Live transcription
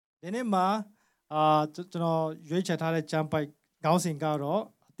ဒီနေ့မှာကျွန်တော်ရွေးချယ်ထားတဲ့ကျမ်းပိုက်ခေါင်းစဉ်ကတော့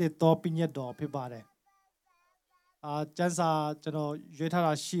အသစ်တော်ပညတ်တော်ဖြစ်ပါတယ်ကျမ်းစာကျွန်တော်ရွေးထား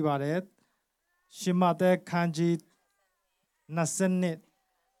တာရှိပါတယ်ရှမသက်ခန်းကြီး20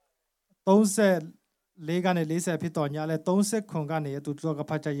 34ကနေ40ဖြစ်တော်ညာလဲ39ကနေသူတို့က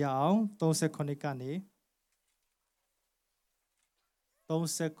ဖတ်ကြရအောင်39ကနေ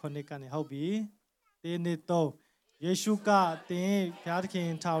ဟုတ်ပြီဒီနေ့တော့ယေရှုကတင်ဘုရားသခင်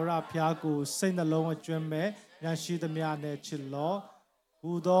ထာဝရဘုရားကိုစိတ်နှလုံးအကျွမ်းမဲ့ဉာဏ်ရှိသမျှနဲ့ချစ်လော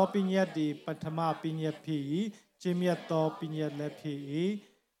ဟူသောပညတ်ဒီပထမပညတ်ဖြစ်၏ကျင့်မြတ်သောပညတ်လည်းဖြစ်၏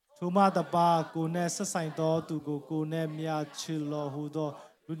ထိုမှတပါကိုနဲ့ဆက်ဆိုင်သောသူကိုနဲ့မြတ်ချစ်လောဟူသော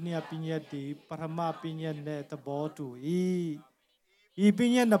လူညပညတ်ဒီပထမပညတ်နဲ့သဘောတူ၏ဤပ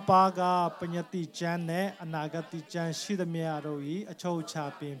ညတ်နှစ်ပါးကပညတိကျမ်းနဲ့အနာဂတိကျမ်းရှိသမျှတို့၏အချုပ်အခြာ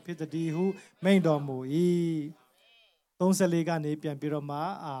ပင်ဖြစ်သည်ဟုမိန့်တော်မူ၏34ကနေပြန်ပြီးတော့မှ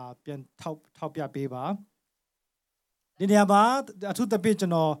ပြန်ထောက်ပြပေးပါဒီနေရာမှာအထူးသဖြင့်ကျွ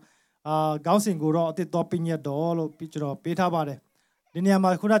န်တော်ခေါင်းစဉ်ကိုတော့အသစ်တော်ပညတ်တော်လို့ကျွန်တော်ပေးထားပါတယ်ဒီနေရာမှာ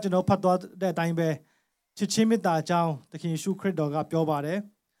ခုနကျွန်တော်ဖတ်သွားတဲ့အတိုင်းပဲချစ်ချင်းမေတ္တာအကြောင်းသခင်ယေရှုခရစ်တော်ကပြောပါတယ်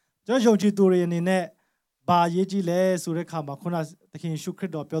ကျွန်တော်ယုံကြည်သူတွေအနေနဲ့ဘာရေးကြည့်လဲဆိုတဲ့အခါမှာခုနသခင်ယေရှုခရ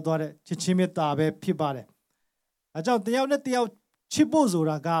စ်တော်ပြောသွားတဲ့ချစ်ချင်းမေတ္တာပဲဖြစ်ပါတယ်အဲကြောင့်တယောက်နဲ့တယောက်ချစ်ဖို့ဆို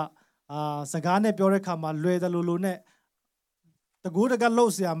တာကစကားနဲ့ပြောတဲ့အခါမှာလွယ်တယ်လို့နဲ့တကူတက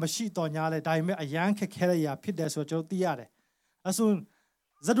လို့ဆရာမရှိတော်ညာလဲဒါပေမဲ့အရန်ခက်ခဲတဲ့အရာဖြစ်တယ်ဆိုတော့ကျွန်တော်သိရတယ်အဆု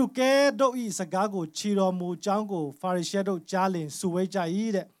ဇဒုကဲတို့ဤစကားကိုခြေတော်မူကြောင်းကိုဖာရိရှဲတို့ကြားလင်စုဝေးကြ၏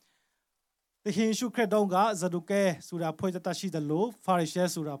တဲ့သခင်ယေရှုခရစ်တော်ကဇဒုကဲဆိုတာဖွဲ့သက်ရှိတယ်လို့ဖာရိရှဲ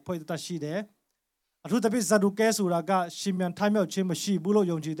ဆိုတာဖွဲ့သက်ရှိတယ်အထူးသဖြင့်ဇဒုကဲဆိုတာကရှင်မြန်ထိုင်းမြောက်ခြင်းမရှိဘူးလို့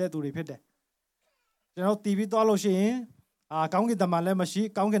ယုံကြည်တဲ့သူတွေဖြစ်တယ်ကျွန်တော်တီဗီသွားလို့ရှိရင်ကောင်းကင်တမန်လည်းမရှိ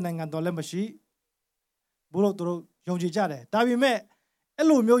ကောင်းကင်နိုင်ငံတော်လည်းမရှိဘူးလို့သူတို့ယုံကြည်ကြတယ်ဒါပေမဲ့အဲ့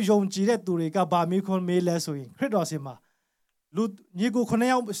လိုမျိုးယုံကြည်တဲ့သူတွေကဗာမီခွန်မေးလဲဆိုရင်ခရစ်တော်စင်မှာလူညီကို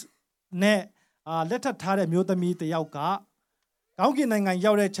9ယောက်နဲ့လက်ထပ်ထားတဲ့မျိုးသမီးတယောက်ကကောင်းကင်နိုင်ငံ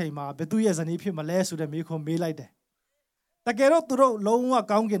ရောက်တဲ့ချိန်မှာဘယ်သူရဲ့ဇနီးဖြစ်မလဲဆိုတဲ့မေးခွန်းမေးလိုက်တယ်တကယ်တော့သူတို့လုံးဝ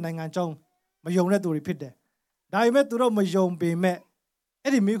ကောင်းကင်နိုင်ငံကြောင်းမယုံတဲ့သူတွေဖြစ်တယ်ဒါပေမဲ့သူတို့မယုံပေမဲ့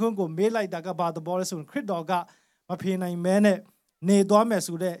အဲ့ဒီမေးခွန်းကိုမေးလိုက်တာကဘာသဘောလဲဆိုရင်ခရစ်တော်ကမဖြေနိုင်မဲနဲ့နေသွားမယ်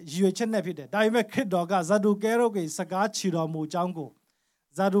ဆိုတဲ့ရည်ရွယ်ချက်နဲ့ဖြစ်တယ်ဒါပေမဲ့ခရစ်တော်ကဇဒုကဲတို့ကိုစကားချီတော်မူကြောင်းကို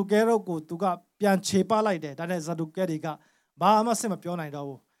ဇဒုကဲတို့ကိုသူကပြန်ခြေပလိုက်တယ်ဒါနဲ့ဇဒုကဲတွေကဘာမှစစ်မပြောနိုင်တော့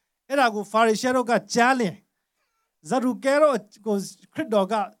ဘူးအဲ့ဒါကိုဖာရိရှဲတို့ကကြားလင်ဇဒုကဲတို့ကိုခရစ်တော်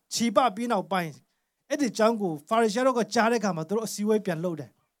ကခြေပပြီးနောက်ပိုင်းအဲ့ဒီကြောင်းကိုဖာရိရှဲတို့ကကြားတဲ့အခါမှာသူတို့အစည်းအဝေးပြန်လုပ်တယ်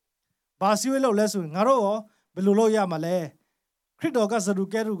ဘာအစည်းအဝေးလုပ်လဲဆိုရင်ငါတို့ရောဘယ်လိုလုပ်ရမလဲခရစ်တော်ကဇဒု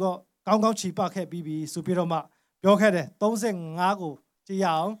ကဲတို့ကကောင်းကောင်းခြေပခဲ့ပြီးပြီဆိုပြီးတော့မှပြောခဲ့တယ်35ကိုကြည့်ရ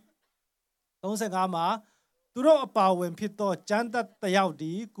အောင်35မှာသူတို့အပါဝင်ဖြစ်သောကျမ်းသက်တယောက်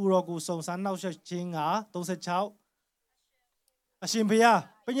ဒီကုတော်ကိုစုံစမ်းနှောက်ယှက်ခြင်းက36အရှင်ဘုရား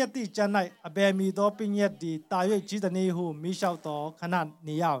ပညတ်တိကျမ်း၌အဘယ်မီသောပညတ်ဒီတာ၍ကြီးသည်ဟုမိလျှောက်တော်ခဏ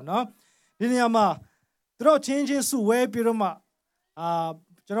နေရအောင်နော်ဒီနေရာမှာသူတို့ချင်းစုဝဲပြီးတော့မှ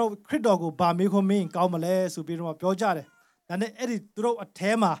ကျွန်တော်ခရစ်တော်ကိုဗာမေးခွန်းမင်းကောင်းမလဲဆိုပြီးတော့မှပြောကြတယ်ဒါနဲ့အဲ့ဒီသူတို့အ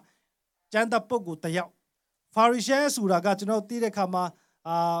ထဲမှာကျမ်းသက်ပုဂ္ဂိုလ်တယောက်ဖာရိရှဲဆိုတာကကျွန်တော်သိတဲ့အခါမှာ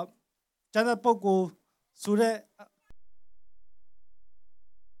ကျမ်းသက်ပုဂ္ဂိုလ်ဆိုတဲ့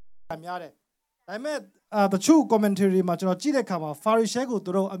များတယ်ဒါပေမဲ့တချို့ commentary မှာကျွန်တော်ကြည့်တဲ့အခါမှာဖာရိရှဲကို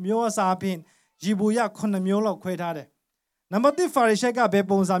သူတို့အမျိုးအစားအဖြစ်ယေဘုယ9မျိုးလောက်ခွဲထားတယ်နံပါတ်1ဖာရိရှဲကဘယ်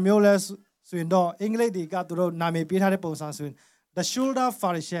ပုံစံမျိုးလဲဆိုရင်တော့အင်္ဂလိပ်တွေကသူတို့နာမည်ပေးထားတဲ့ပုံစံဆိုရင် the shoulder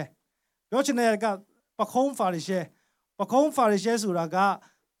pharisee ပြောချင်တဲ့ကပခုံးဖာရိရှဲဆိုတာက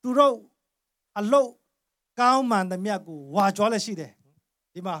သူတို့အလုတ်ကောင်းမှန်သမျှကိုဝါကြွားလက်ရှိတယ်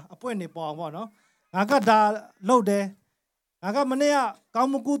ဒီမှာအပွင့်နေပေါ်အောင်ပေါ့နော်ငါကဒါလှုပ်တယ်ငါကမနေ့ကကော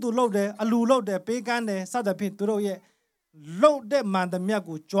င်းမကူသူလှုပ်တယ်အလူလှုပ်တယ်ပေးကမ်းတယ်စသဖြင့်သူတို့ရဲ့လှုပ်တဲ့မှန်သမျှ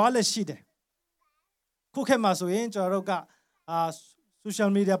ကိုကြွားလက်ရှိတယ်ခုခေတ်မှာဆိုရင်ကျွန်တော်တို့ကsocial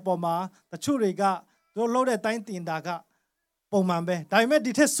media ပေါ်မှာတချို့တွေကသူတို့လှုပ်တဲ့တိုင်းတင်တာကပုံမှန်ပဲဒါပေမဲ့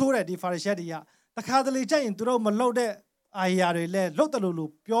ဒီထက်ဆိုးတယ်ဒီ Pharisee တွေကတခါတလေကျရင်သူတို့မလှုပ်တဲ့အာရာတွေလဲလှုပ်တယ်လို့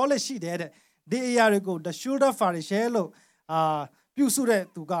ပြောလက်ရှိတယ်တဲ့ဒီအရာတွေကို the shoulder Pharisee လို့ပြုစုတဲ့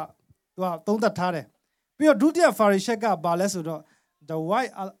သူကသုံးသပ်ထားတယ်ပြီးတော့ဒုတိယ Pharisee ကဘာလဲဆိုတော့ the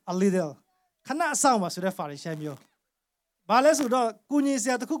white a little ခဏအဆောင်ပါဆိုတဲ့ Pharisee မျိုးဘာလဲဆိုတော့ကုညီစ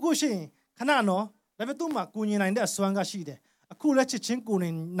ရာတစ်ခုခုရှိရင်ခဏနော်ဒါပေမဲ့သူ့မှာကုညီနိုင်တဲ့အစွမ်းကရှိတယ်အခုလည်းချစ်ချင်းကုညီ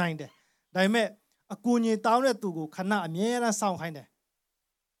နိုင်တယ်ဒါပေမဲ့အကူညီတောင်းတဲ့သူကိုခဏအမြဲတမ်းစောင့်ခိုင်းတယ်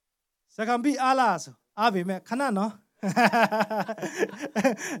စကံပြီးအားလားဆိုအားပေမဲ့ခဏနော်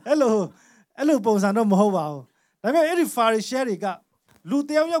အဲ့လိုပုံစံတော့မဟုတ်ပါဘူးဒါပေမဲ့အဲ့ဒီ Pharisee တွေကလူ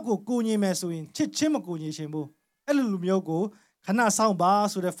တယောက်ယောက်ကိုကူညီမယ်ဆိုရင်ချစ်ချင်းမကူညီရှင်ဘူးအဲ့လိုလူမျိုးကို Kana sound ba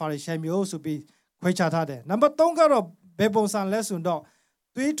so the Pharisee myo so be kwai cha tha de. Number 3 ကတော့ဘယ်ပုံစံလဲဆိုတော့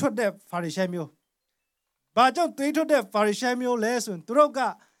တွေးထွက်တဲ့ Pharisee မျိုးဘာကြောင့်တွေးထွက်တဲ့ Pharisee မျိုးလဲဆိုရင်သူတို့က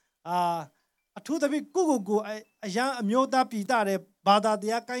အထူးသဖြင့်ကိုအရန်အမျိုးသားပြည်တာတဲ့ဘာသာတ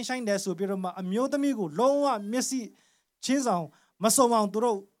ရားကိုင်းဆိုင်တယ်ဆိုပြီးတော့မှအမျိုးသမီးကိုလုံးဝမျက်စိချင်းဆောင်မစုံအောင်သူ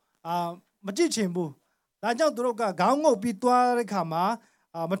တို့မကြည့်ချင်ဘူးဒါကြောင့်သူတို့ကခေါင်းငုပ်ပြီးသွားတဲ့ခါမှာ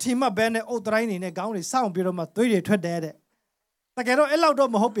မထီမတ်ဘဲနဲ့အုတ်တိုင်းနေနဲ့ခေါင်းတွေစောင့်ပြီးတော့မှသွေးတွေထွက်တယ်တဲ့တကယ်တော့အဲ့လောက်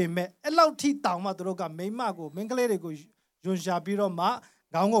တော့မဟုတ်ပေမဲ့အဲ့လောက်ထိတောင်မှသူတို့ကမိန်းမကိုမိန်းကလေးတွေကိုယွန်ရှာပြီးတော့မှ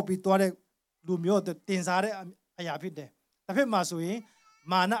ခေါင်းငုပ်ပြီးသွားတဲ့လူမျိုးတင်စားတဲ့အရာဖြစ်တယ်တစ်ဖက်မှာဆိုရင်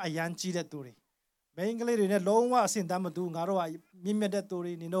မာနအယံကြီးတဲ့သူတွေမိန်းကလေးတွေနဲ့လုံးဝအဆင့်တန်းမတူငါတို့ကမြင့်မြတ်တဲ့သူ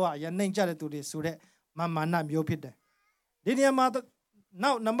တွေနင်တို့ကအယံနှိမ့်ကြတဲ့သူတွေဆိုတဲ့မာနမျိုးဖြစ်တယ်ဒီနေရာမှာ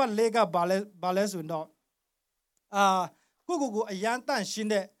နောက်နံပါတ်4ကဘာလဲဆိုတော့ကိုအယံတန့်ရှင်း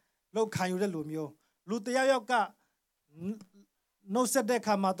တဲ့လောက်ခံယူတဲ့လူမျိုးလူတယောက်ကနှုတ်ဆက်တဲ့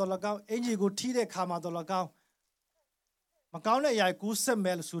ခါမှာတော့၎င်းအင်ဂျီကိုထိတဲ့ခါမှာတော့၎င်းမကောင်းတဲ့အရာကူးဆက်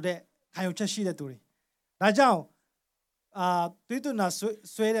မဲ့လို့ဆိုတဲ့ခံယူချက်ရှိတဲ့သူတွေဒါကြောင့်သွေးသွနာ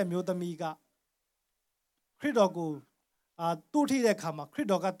ဆွဲတဲ့မျိုးသမီးကခရစ်တော်ကိုတူထိတဲ့ခါမှာခရစ်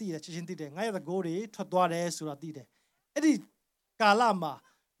တော်ကတည်တယ်ချက်ချင်းတည်တယ်ငါရဲ့သကိုးတွေထွက်သွားတယ်ဆိုတာတည်တယ်အဲ့ဒီကာလမှာ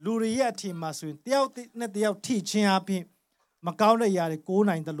လူတွေရဲ့အထင်မှာဆိုရင်တယောက်နဲ့တယောက်ထိချင်းအပြင်မကောင်းတဲ့အရာတွေကိုး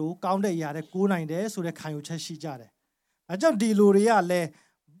နိုင်တယ်လို့ကောင်းတဲ့အရာတွေကိုးနိုင်တယ်ဆိုတဲ့ခံယူချက်ရှိကြတယ်အဲကြောင့်ဒီလူတွေကလည်း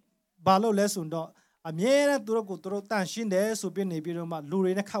ဘာလို့လဲဆိုတော့အမြဲတမ်းသူတို့တန့်ရှင်းတယ်ဆိုပြီးနေပြီးတော့မှလူ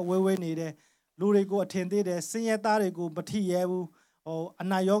တွေနဲ့ခတ်ဝဲနေတယ်လူတွေကိုအထင်သေးတယ်စင်ရသားတွေကိုမထိရဲဘူးအ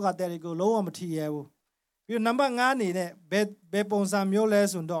နာရောဂါတဲ့တွေကိုလုံးဝမထိရဲဘူးပြီးနံပါတ်5အနေနဲ့ဘယ်ပုံစံမျိုးလဲ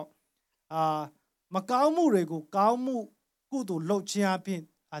ဆိုတော့မကောင်းမှုတွေကိုကောင်းမှုကုသိုလ်လုပ်ခြင်းအပြင်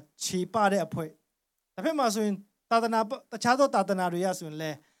ခြေပတဲ့အဖွဲတစ်ဖက်မှာဆိုရင်တခြားသောသာသနာတွေကဆိုရင်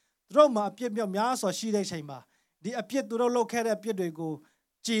လဲသူတို့မှာအပြစ်မြောက်များစွာရှိတဲ့အချိန်မှာဒီအပြစ်သူတို့လုပ်ခဲ့တဲ့အပြစ်တွေကို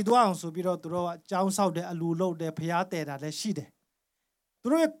ကြည်သွားအောင်ဆိုပြီးတော့သူတို့ကကြောင်းဆောက်တယ်အလူလုပ်တယ်ဖျားတယ်တာလည်းရှိတယ်သူ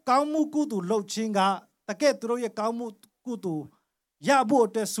တို့ရဲ့ကောင်းမှုကုသိုလ်လုပ်ခြင်းကတကယ်သူတို့ရဲ့ကောင်းမှုကုသိုလ်ရဖို့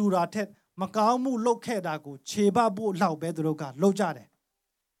အတွက်စူတာထက်မကောင်းမှုလုပ်ခဲ့တာကိုခြေပဖို့လောက်ပဲသူတို့ကလုပ်ကြတယ်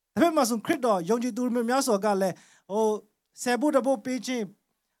ဒါပေမဲ့ဆိုခရစ်တော်ယုံကြည်သူများစွာကလည်းဆယ်ဖို့တဖို့ပေးခြင်း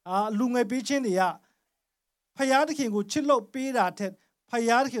လူငယ်ပေးခြင်းတွေကဖယားသခင်ကိုချစ်လို့ပေးတာထက်ဖ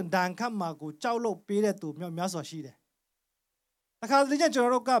ယားသခင်ဒဏ်ခတ်မှာကိုကြောက်လို့ပေးတဲ့သူများစွာရှိတယ်တခါတလေကျကျွန်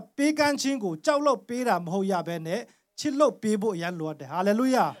တော်တို့ကပေးကမ်းခြင်းကိုကြောက်လို့ပေးတာမဟုတ်ရဘဲနဲ့ချစ်လို့ပေးဖို့အရန်လိုအပ်တယ်ဟာလေလု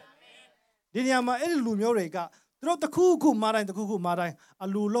ယာဒီနေရာမှာအဲ့ဒီလူမျိုးတွေကသူတို့တစ်ခုခုမာတိုင်းအ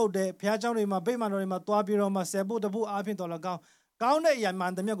လူလို့တယ်ဘုရားကျောင်းတွေမှာဗိမာန်တော်တွေမှာတွားပြီးတော့မှဆယ်ဖို့တဖို့အားဖြင့်တော်လည်းကောင်းတဲ့အရာမှ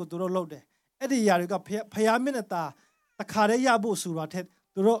န်သမျှကိုသူတို့လုပ်တယ်အဲ့ဒီအရာတွေကဖယားမျက်နှာတခါတည်းရဖို့ဆိုတာထက်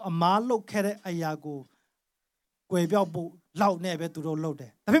သူတို့အမားလုပ်ခဲ့တဲ့အရာကိုကွယ်ပြောက်ဖို့လောက်နဲ့ပဲသူတို့လုပ်တ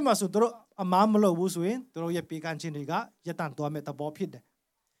ယ်ဒါပေမဲ့ဆိုသူတို့အမားမလုပ်ဘူးဆိုရင်သူတို့ရဲ့ပေးကမ်းခြင်းတွေကရပ်တန့်သွားမဲ့သဘောဖြစ်တယ်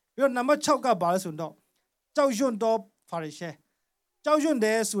ပြီးတော့နံပါတ်6ကဘာလဲဆိုတော့ကြောက်ရွံ့သောဖာရိရှဲကြောက်ရွံ့တ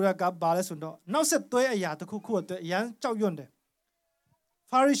ယ်ဆိုတာကဘာလဲဆိုတော့နောက်ဆက်တွဲအရာတစ်ခုခုအတွက်အရန်ကြောက်ရွံ့တယ်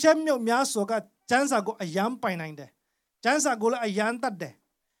ဖာရိရှဲမျိုးများစွာကကျမ်းစာကိုအရန်ပိုင်နိုင်တယ်ကျမ်းစာကိုလည်းအရန်တတ်တယ်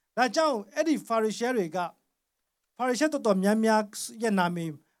ဒါကြောင့်အဲ့ဒီဖာရိရှဲတွေကဖာရိရှဲတော်များရဲ့နာမ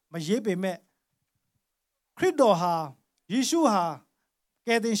ည်မရေးပေမဲ့ခရစ်တော်ဟာယေရှုဟာက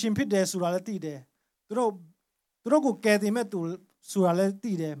ယ်တင်ရှင်ဖြစ်တယ်ဆိုတာလည်းသိတယ်သူတို့ကိုကယ်တင်မဲ့သူဆိုတာလည်း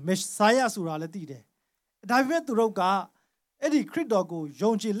သိတယ်မက်ဆာယာဆိုတာလည်းသိတယ်ဒါပေမဲ့သူတို့ကအဲ့ဒီခရစ်တော်ကို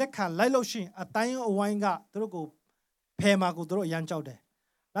ယုံကြည်လက်ခံလိုက်လို့ရှိရင်အတိုင်းအဝိုင်းကသူတို့ကိုဖယ်မှာကိုသူတို့အရန်ကြောက်တယ်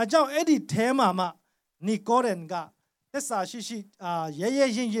ဒါကြောင့်အဲ့ဒီထဲမှာမှနီကိုဒန်ကသစ္စာရှိရဲ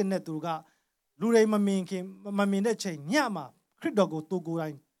ရင်နဲ့သူကလူတွေမမြင်တဲ့ချိန်ညမှာခရစ်တော်ကိုသူကိုယ်တို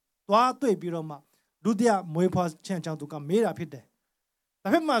င်သွားတွေ့ပြီးတော့မှဒုတိယမွေးဖွားခြင်းအကြောင်းသူကမေးတာဖြစ်တယ်ဒါ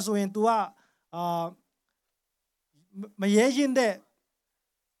ပေမဲ့ဆိုရင် तू ကမရဲရင်တဲ့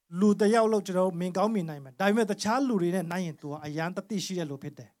လူတယောက်လို့ကျွန်တော်မြင်ကောင်းမြင်နိုင်မယ်ဒါပေမဲ့တခြားလူတွေနဲ့နိုင်ရင် तू ကအရန်တတိရှိတဲ့လူဖြ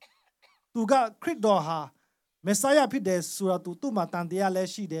စ်တယ် तू ကခရစ်တော်ဟာမက်ဆာယာဖြစ်တယ်ဆိုတာ तू သူ့မှာတန်တရားလည်း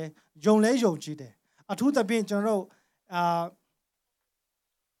ရှိတယ်ယုံလဲယုံကြည်တယ်အထူးသဖြင့်ကျွန်တော်တို့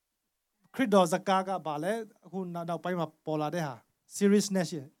ခရစ်တော်စကားကဘာလဲအခုနောက်ပိုင်းမှာပေါ်လာတဲ့ဟာ seriousness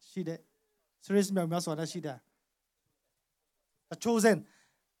ရှိတဲ့ serious များစွာရှိတယ်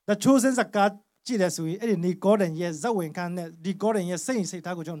the chosen စကားကြည့်တယ်ဆိုရင်အဲ့ဒီနီကိုဒန်ရဲ့ဇက်ဝင်ခန်းနဲ့ဒီကိုဒန်ရဲ့စိတ်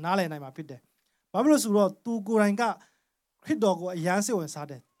ထားကိုကျွန်တော်နားလည်နိုင်မှာဖြစ်တယ်ဘာဖြစ်လို့ဆိုတော့ तू ကိုယ်တိုင်ကခရစ်တော်ကိုအယမ်းစိတ်ဝင်စား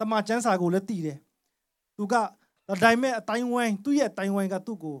တယ်တမန်ကျမ်းစာကိုလည်းသိတယ် तू ကဒါမဲ့အတိုင်းဝိုင်းသူ့ရဲ့အတိုင်းဝိုင်းက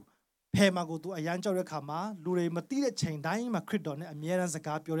သူ့ကိုဖယ်မှာကို तू အယမ်းကြောက်တဲ့ခါမှာလူတွေမသိတဲ့ချိန်တိုင်းမှာခရစ်တော်နဲ့အမြဲတမ်းစ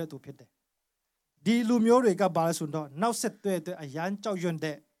ကားပြောတဲ့သူဖြစ်တယ်ဒီလူမျိုးတွေကဘာလဲဆိုတော့နောက်ဆက်တွဲအယမ်းကြောက်ရွံ့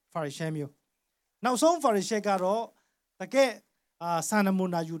တဲ့ဖာရိရှဲမျိုးနောက်ဆုံးဖာရိရှဲကတော့တကယ်ဆာနမူ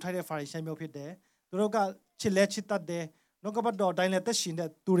နာယူထားတဲ့ဖာရိရှဲမျိုးဖြစ်တယ်သူတို့ကချစ်လဲချစ်တတ်တယ် နောက်ကပတ်တော်တိုင်းလည်းသက်ရှင်တဲ့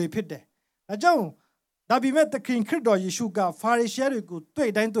သူတွေဖြစ်တယ်။အဲကြောင့်ဒါပေမဲ့သခင်ခရစ်တော်ယေရှုကဖာရိရှဲတွေကို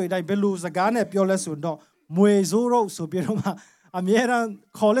တွေ့တိုင်းဘယ်လိုစကားနဲ့ပြောလဲဆိုတော့မွေဆိုးတို့ဆိုပြီးတော့မှအမြဲတမ်း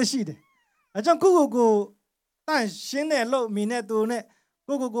ခေါ်လက်ရှိတယ်။အဲကြောင့်ကိုတန့်ရှင်းတဲ့လို့မိနဲ့သူနဲ့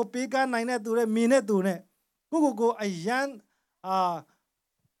ကိုပေးကမ်းနိုင်တဲ့သူနဲ့မိနဲ့သူနဲ့ကိုအရန်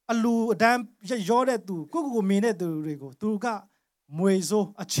အလူအဒမ်းရောတဲ့သူကိုမိနဲ့သူတွေကိုသူကမွေဆိုး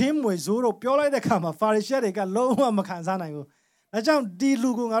အချင်းမွေဆိုးတို့ပြောလိုက်တဲ့အခါမှာဖာရိရှဲတွေကလုံးဝမခံစားနိုင်ဘူး။အဲကြောင့်ဒီလူ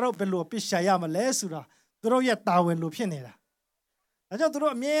ကငါတို့ဘယ်လိုပြစ်ရှာရမလဲဆိုတာသူတို့ရဲ့တာဝန်လိုဖြစ်နေတာ။အဲကြောင့်သူ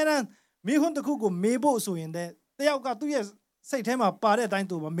တို့အမြဲတမ်းမိခွန်းတစ်ခုကိုမေးဖို့ဆိုရင်တယောက်ကသူ့ရဲ့စိတ်ထဲမှာပါတဲ့အတိုင်း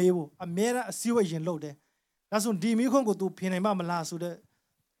သူမမေးဘူးအမြဲတမ်းအစည်းအဝေးရင်လုပ်တယ်။ဒါဆိုဒီမိခွန်းကိုသူဖြေနိုင်မှမလားဆိုတဲ့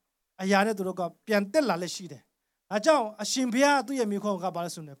အရာနဲ့သူတို့ကပြန်တက်လာလက်ရှိတယ်။အဲကြောင့်အရှင်ဘုရားသူ့ရဲ့မိခွန်းကဘာလဲ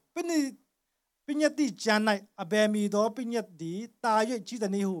ဆိုနေပညတ်တိကျမ်း၌အဘယ်မီသောပညတ်တိတာ၍ကြီး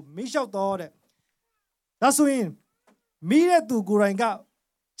တဲ့နည်းဟုမိလျှောက်တော်တဲ့။ဒါဆိုရင်မိတဲ့သူကိုယ်တိုင်က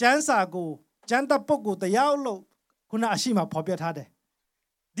ကျမ်းစာကိုကျမ်းတပ်ပုဂ္ဂိုလ်တရားလို့ခုနအရှိမဖော်ပြထားတယ်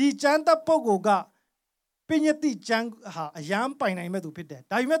။ဒီကျမ်းတပ်ပုဂ္ဂိုလ်ကပညတ်တိကျမ်းဟာအယံပိုင်နိုင်မဲ့သူဖြစ်တယ်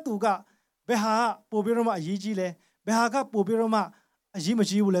။ဒါပေမဲ့သူကဘယ်ဟာပို့ပြီးတော့မှအရေးကြီးလဲဘယ်ဟာကပို့ပြီးတော့မှအရေးမ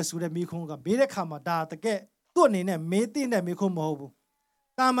ကြီးဘူးလဲဆိုတဲ့မိခွန်းကမေးတဲ့ခါမှာဒါတကယ်သူ့အနေနဲ့မေးတဲ့မိခွန်းမဟုတ်ဘူး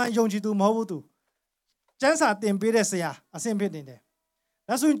။တာမန်ယုံကြည်သူမဟုတ်ဘူးသူကျမ်းစာတင်ပေးတဲ့ဆရာအဆင့်ဖြစ်နေတယ်။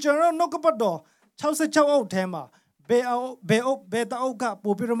ဒါဆိုရင်ကျွန်တော်နှုတ်ကပတ်တော်66အုပ်ထဲမှာဘယ်တအုပ်က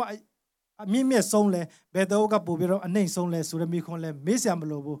ပို့ပြီးတော့မှအမြင့်မြတ်ဆုံးလဲဘယ်တအုပ်ကပို့ပြီးတော့အနှိမ့်ဆုံးလဲဆိုတဲ့မိခွန်းလဲမေးစရာမ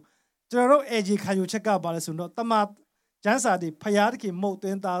လိုဘူးကျွန်တော်တို့အေဂျီခံယူချက်ကပါလဲဆိုတော့တမန်ကျမ်းစာတွေဖျားတခင်မုတ်သွ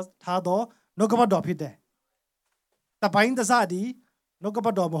င်းထားတော့နှုတ်ကပတ်တော်ဖြစ်တယ်။တပိုင်းတစသည်နှုတ်ကပ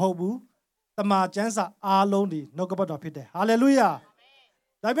တ်တော်မဟုတ်ဘူးတမန်ကျမ်းစာအားလုံးဒီနှုတ်ကပတ်တော်ဖြစ်တယ်။ဟာလေလုယာ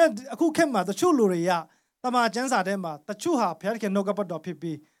။ဒါပေမဲ့အခုခေတ်မှာတချို့လူတွေကတမန်ကျမ်းစာထဲမှာတချို့ဟာဖျားတခင်နှုတ်ကပတ်တော်ဖြစ်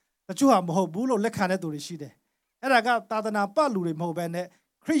ပြီးတချို့ဟာမဟုတ်ဘူးလို့လက်ခံတဲ့သူတွေရှိတယ်။အဲ့ဒါကသာသနာပလူတွေမဟုတ်ဘဲနဲ့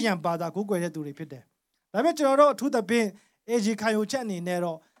ခရစ်ယာန်ဘာသာကိုးကွယ်တဲ့သူတွေဖြစ်တယ်။ဒါပေမဲ့ကျွန်တော်တို့အထူးသဖြင့်အေဂျီခံယူချက်အနေနဲ့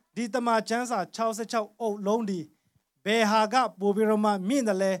တော့ဒီတမန်ကျမ်းစာ66အုပ်လုံးဒီဘယ်ဟာကပို့ပြီးတော့မှမြင့်တ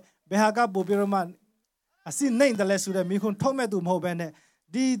ယ်လဲဘယ်ဟာကပို့ပြီးတော့မှအစစ်နှိမ့်တယ်လဲဆိုတဲ့မိခွန်းထုတ်မဲ့သူမဟုတ်ဘဲနဲ့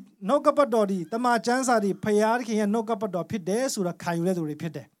ဒီနှုတ်ကပတ်တော်ဒီတမန်ကျမ်းစာဒီဖျားခင်ရဲ့နှုတ်ကပတ်တော်ဖြစ်တယ်ဆိုတာခံယူတဲ့သူတွေဖြ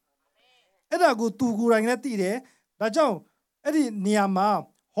စ်တယ်။အဲ့ဒါကိုသူကိုယ်တိုင်လည်းသိတယ်။ဒါကြောင့်အဲ့ဒီနေရာမှာ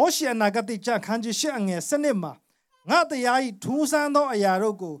ဟောရှေအနာဂတိကျမ်းခန်းကြီး8အငယ်7မှာငါတရားဤထူးဆန်းသောအရာ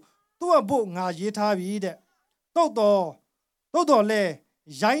တို့ကိုသူ့အဖို့ငါရေးထားပြီတဲ့။သို့တော်လဲ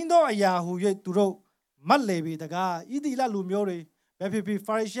ရိုင်းသောအရာဟူ၍သူတို့မတ်လေပြီတကားဣတိလလူမျိုးတွေဘယ်ဖြစ်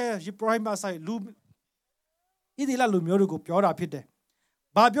ဖာရိရှဲယေဘရဟိမဆိုင်လူဣတိလလူမျိုးတွေကိုပြောတာဖြစ်တယ်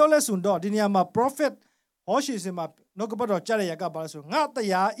။ဘာပြောလဲဆိုတော့ဒီနေရာမှာ prophet ဟောရှေစင်မှာနှုတ်ကပတ်တော်ကြားရရကပါလဲဆိုငါတ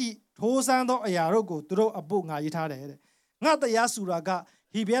ရားဤထိုးဆန်းသောအရာတို့ကိုသူတို့အဖို့ငါရေးထားတယ်တဲ့။ငါတရားဆိုတာက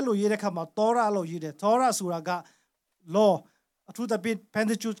ဟီဘဲလိုရေးတဲ့ခါမှာသောရလို့ရေးတယ်။သောရဆိုတာက law အထူးသဖြင့်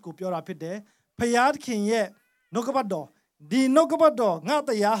Pentateuch ကိုပြောတာဖြစ်တယ်။ဖယားခင်ရဲ့နှုတ်ကပတ်တော်ဒီနှုတ်ကပတ်တော်ငါတ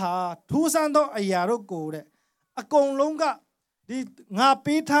ရားဟာထူးဆန်းသောအရာတို့ကိုတဲ့အကုန်လုံးကဒီငါ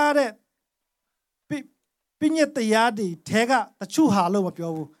ပေးထားတဲ့ပညတ်တရားတွေထဲကတချို့ဟာလို့မ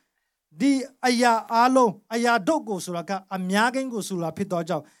ပြောဘူးဒီအရာအလုံးအရာတို့ကိုဆိုတာကအများကိန်းကိုဆိုတာဖြစ်တော့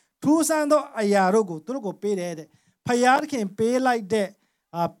ကြောင့်ထူးဆန်းသောအရာတို့ကိုသူတို့ကိုပေးတယ်တဲ့ဖယားခင်ပေးလိုက်တဲ့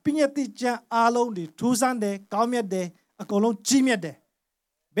ပညတ်တိကျမ်းအလုံးတွေထူးဆန်းတယ်ကောင်းမြတ်တယ်အကုန်လုံးကြီးမြတ်တယ်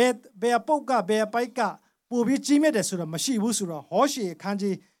ဘယ်ပုတ်ကဘယ်ပိုက်ကပိုပြီးကြီးမြတ်တယ်ဆိုတာမရှိဘူးဆိုတော့ဟောရှေခန်း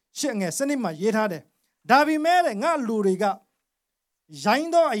ကြီး8ငယ်7မှာရေးထားတယ်ဒါပေမဲ့ငါလူတွေကရိုင်း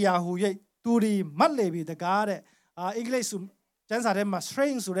သောအရာဟူ၍သူဒီမတ်လေပြီတကားတဲ့အင်္ဂလိပ်ဆိုကျမ်းစာထဲမှာ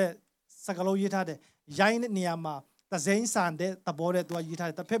strain ဆိုတဲ့စကားလုံးရေးထားတယ်ရိုင်းတဲ့နေရာမှာသစိမ်းဆန်တဲ့သဘောတဲ့သူကရေးထား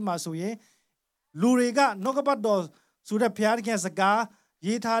တယ်တစ်ဖက်မှာဆိုရင်လူတွေကနှုတ်ကပတ်တော်ဆိုတဲ့ဘုရားခင်စကား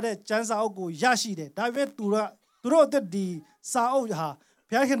ရေးထားတဲ့ကျမ်းစာအုပ်ကိုရရှိတယ်ဒါပေမဲ့သူတို့အသက်ဒီစာအုပ်ဟာ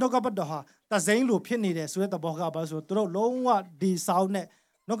ဘုရားခင်နှုတ်ကပတ်တော်ဟာသစိမ်းလိုဖြစ်နေတယ်ဆိုတဲ့သဘောကပါဆိုသူတို့လုံးဝဒီစာအုပ်နဲ့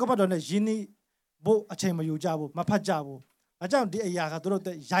နှုတ်ကပတ်တော်နဲ့ယဉ်နီးဖို့အချိန်မယူကြဘူးမဖတ်ကြဘူးအကြောင်းဒီအရာကသူတို့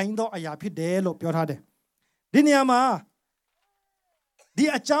ရိုင်းသောအရာဖြစ်တယ်လို့ပြောထားတယ်ဒီနေရာမှာဒီ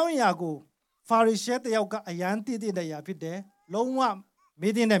အကြောင်းအရာကိုဖာရိရှဲတယောက်ကအယံတည်တဲ့အရာဖြစ်တယ်လုံးဝ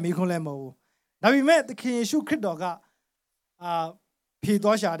မေးတဲ့မိခွန်းလည်းမဟုတ်ဘူးဒါပေမဲ့သခင်ယေရှုခရစ်တော်ကဖြေ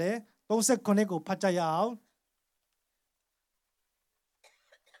သွားရှာတယ်39ကိုဖတ်ကြရအောင်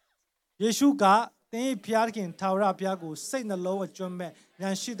ယေရှုကသင်ဖျားခင်ထာဝရဘုရားကိုစိတ်နှလုံးအကျွမ်းမဲ့ဉာ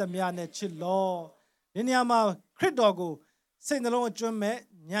ဏ်ရှိသမျှနဲ့ချစ်လောဒီနေရာမှာခရစ်တော်ကိုစိတ်နှလုံးအကျွမ်းမဲ့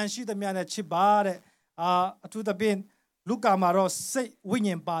ဉာဏ်ရှိသမျှနဲ့ချစ်ပါတဲ့အထူးသဖြင့်လူကာမှာတော့စိတ်ဝိ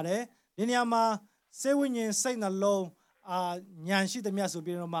ညာဉ်ပါတယ်ဒီနေရာမှာစိတ်ဝိညာဉ်စိတ်နှလုံးဉာဏ်ရှိသမျှဆို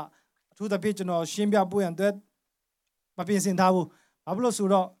ပြီးတော့မှအထူးသဖြင့်ကျွန်တော်ရှင်းပြဖို့ရန်အတွက်မပြင်ဆင်ထားဘူးဘာဖြစ်လို့ဆို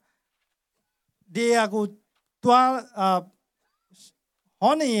တော့ဒီအရာကို ตัวฮอ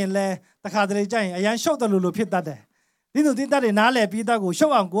นี่เลยตะขาดเลยใจยังโชคตะลุลุพิษตัดเดนี่ตัวที่ตัดเลยน่าเล่ปีตากูโช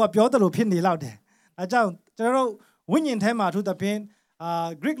คอ่างกูเปียวตะลุพิษนี่แล้วเดอาจารย์จะเราวิญญาณเทมาทุกตะเพียน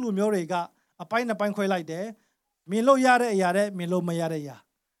กรีกลูมิโอริกาไปนับไปคุยไล่เดมีโลยาเรยาเรมีโลไม่ยาเรยา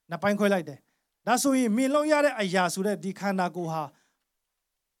นับไปคุยไล่เดดัชวีมีโลยาเรอายาสุดดีขนากูฮา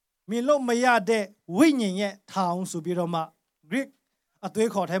มีโลไม่ยาเดวิญญาณเนี่ยทางสุบิโรมากรีกตัว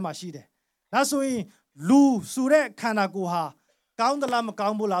ขอเทมาชีเดดัชวีลูสุดขนากูฮาก้าวดลามก้า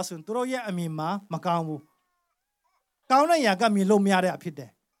วบุลาสุนตัวเยอมีมาก้าวบุก้าวเนี่ยก็มีโลไม่ยาเรอภิเด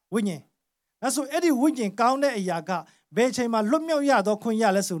วิญญาณดัชวีเอ็ดวิญญาณก้าวเนี่ยยาก็เบชมาลุมเมียวยาดอกคนยา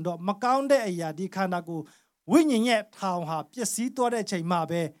เลสุนดอกมาก้าวเนี่ยยาดีขนากูวิญญาณเนี่ยทางหาเปียสีตัวได้ใช่มาเ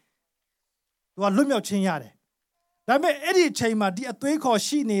บตัวลุมเมียวชิงยาเดแต่เมื่อเอ็ดใช่มาดีตัวขอ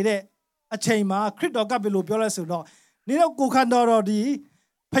ชีนี่เดใช่มาคริสต์ก็เป็นลูกเปียวเลสุนดอกนี่เรากูขันดอรดี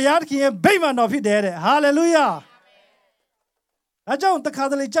พยาธิขี้เบย์มันนอพิเดเดฮาเลลูยาอาจารย์ตะขา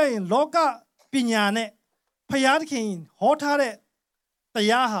ดเลยใจโลกะปัญญาเนี่ยพยาธิขี้หัวท่าเดแต่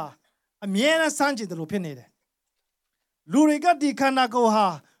ยาหาเมียน่ะสันจิตลูกเพี้ยนเดลูริกาดีขนากูฮา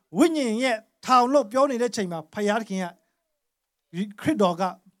วิญญาณเนี่ยทางโลกเปียวนี่ได้ใช่มาพยาธิขี้คริสต์ก็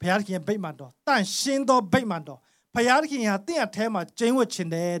พยาธิขี้เบย์มันดอแต่ชินดอเบย์มันดอพยาธิขี้เตี้ยเทมาเจงวชิน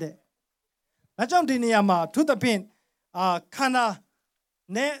เดเดอาจารย์ที่นี่มาทุกตะเพียนขนา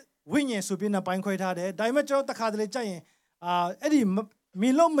เนี่ยวิญญาณสุบินไปคุยท่าเดได้ไม่เจ้าตะขาดเลยใจเอ็ดมี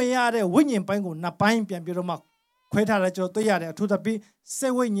โลไม่ยาเดวิญญาณไปกูนับไปเปลี่ยนปีรมาคุยท่าเลยเจ้าตัวใหญ่เดทุกตะปีเส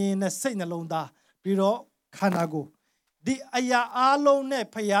วิญญาณเนี่ยเสนลงตาปีรขนากูดีอายาอาลงเนี่ย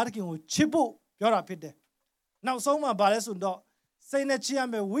พยาธิกิงชิบุยอดพิเดน่าสงมาบาเลสุนดอเสนเชีย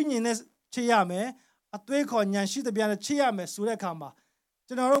เมวิญญาณเนี่ยเชียเมตัวขอยันชิตเบียนเชียเมสุเรคามา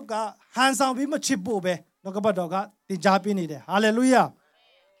ကျွန်တော်တို့ကဟန်ဆောင်ပြီးမချစ်ဖို့ပဲနှုတ်ကပတ်တော်ကတင်ကြားပေးနေတယ်ဟာလေလုယာ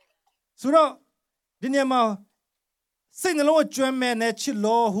ဆိုတော့ဒီနေ့မှာစိတ်နှလုံးအကျွမ်းမဲ့နဲ့ချစ်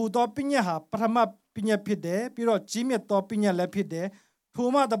လို့ဟူသောပညာဟာပထမပညာဖြစ်တယ်ပြီးတော့ကြီးမြတ်သောပညာလည်းဖြစ်တယ်ထို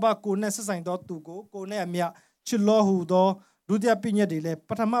မှတပတ်ကိုနဲ့ဆက်ဆိုင်သောသူကိုနဲ့အမြချစ်လို့ဟူသောဒုတိယပညာတွေလည်း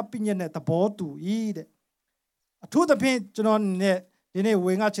ပထမပညာနဲ့သဘောတူ၏တဲ့အထူးသဖြင့်ကျွန်တော်နဲ့ဒီနေ့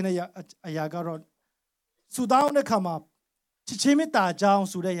ဝေငှချင်တဲ့အရာကတော့စူတောင်းတဲ့ခါမှာချစ်ချင်းမေတ္တာကြောင်း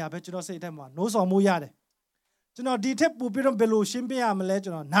ဆိုတဲ့ຢာပဲကျွန်တော်စိတ်ထဲမှာနိုးဆောင်မှုရတယ်ကျွန်တော်ဒီထက်ပိုပြီးတော့ဘယ်လိုရှင်းပြရမလဲကျွ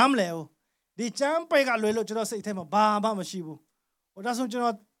န်တော်နားမလဲဘူးဒီချမ်းပဲကလွယ်လို့ကျွန်တော်စိတ်ထဲမှာဘာမှမရှိဘူးဟိုဒါဆိုကျွန်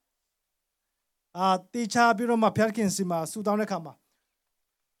တော်တေချာပြီးတော့မှဖျက်ခင်စီမှာဆူတောင်းတဲ့ခါမှာ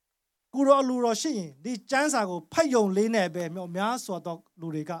ကိုရောလူရောရှိရင်ဒီချမ်းစာကိုဖတ်ယုံလေးနဲ့ပဲများစွာသောလူ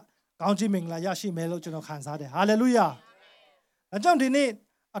တွေကကောင်းချီးမင်္ဂလာရရှိမယ်လို့ကျွန်တော်ခံစားတယ်ဟာလေလုယာအကြောင်းဒီနေ့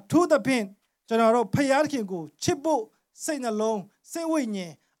အထူးသဖြင့်ကျွန်တော်တို့ဖခင်ကိုချစ်ဖို့စိတ်နှလုံးစိတ်ဝိညာ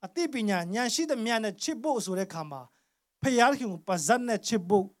ဉ်အသိပညာဉာဏ်ရှိသမျှနဲ့ချစ်ဖို့ဆိုတဲ့ခါမှာဖခင်ကိုပါဇက်နဲ့ချစ်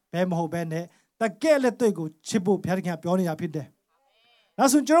ဖို့ဘယ်မဟုတ်ဘဲနဲ့တကယ်လက်တွေ့ကိုချစ်ဖို့ဖခင်ပြောနေတာဖြစ်တယ်။ဒါ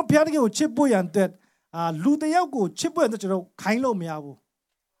ဆိုကျွန်တော်ဖခင်ကိုချစ်ဖို့ရန်အတွက်လူတစ်ယောက်ကိုချစ်ဖို့ရန်အတွက်ကျွန်တော်ခိုင်းလို့မရဘူး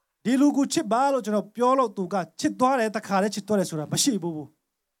။ဒီလူကိုချစ်ပါလို့ကျွန်တော်ပြောလို့သူကချစ်သွားတယ်တခါတည်းချစ်သွားတယ်ဆိုတာမရှိဘူး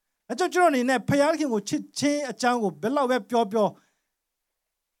။အဲကြောင့်ကျွန်တော်အနေနဲ့ဖခင်ကိုချစ်ချင်းအကြောင်းကိုဘယ်လောက်ပဲပြော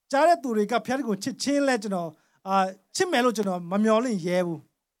ကြားတဲ့သူတွေကဖခင်ကိုချစ်ချင်းလဲကျွန်တော်ချစ်မယ်လို့ကျွန်တော်မမျှော်လင့်ရဲဘူး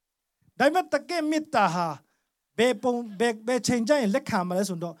ဒါပေမဲ့တကယ်မေတ္တာဟာဘယ်ချိန်ကျရင်လက်ခံမလဲ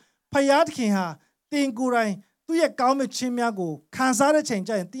ဆိုတော့ဖခင်ဟာတင်ကိုယ်တိုင်သူ့ရဲ့ကောင်းမြတ်ခြင်းများကိုခံစားတဲ့ချိန်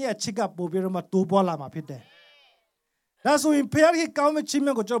ကျရင်တင်းရဲ့ချစ်ကပို့ပြီးတော့မှတိုးပွားလာမှာဖြစ်တယ်ဒါဆိုရင်ဖခင်ကောင်းမြတ်ခြင်း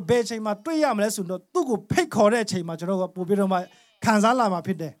များကိုကျွန်တော်ဘယ်ချိန်မှာတွေ့ရမလဲဆိုတော့သူ့ကိုဖိတ်ခေါ်တဲ့အချိန်မှာကျွန်တော်ကပို့ပြီးတော့မှခံစားလာမှာ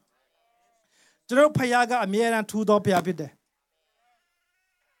ဖြစ်တယ်ကျွန်တော်ဖခင်ကအမြဲတမ်းထူသောဖခင်ဖြစ်တယ်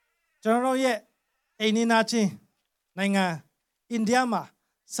ကျွန်တော်ရဲ့အိန္ဒိနာချင်းနိုင်ငံအိန္ဒိယမှာ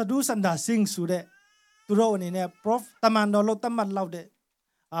စဒူးစန္ဒာစင်းဆိုတဲ့သူတို့အနေနဲ့ prof တမန်တော်လို့တတ်မှတ်လောက်တဲ့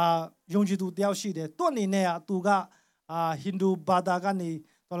ယုံကြည်သူတယောက်ရှိတယ်သူ့အနေနဲ့သူကဟိန္ဒူဘာသာကနေ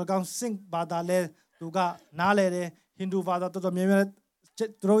တော်လကောင်စင်းဘာသာလဲသူကနားလဲတယ်ဟိန္ဒူဘာသာတော်တော်များများသူ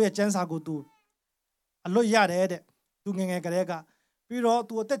တို့ရဲ့ကျမ်းစာကိုသူအလွတ်ရတယ်တဲ့သူငယ်ငယ်ကလေးကပြီးတော့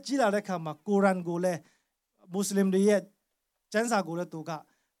သူအသက်ကြီးလာတဲ့ခါမှာကုရ်အာန်ကိုလည်းမွတ်စလင်တွေရဲ့ကျမ်းစာကိုလည်းသူက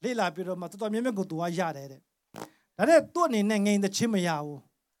လေ့လာပြီးတော့မှတော်တော်များများကိုသူကရတယ်တဲ့ဒါနဲ့သူ့အနေနဲ့ငြိမ်သက်ခြင်းမရဘူး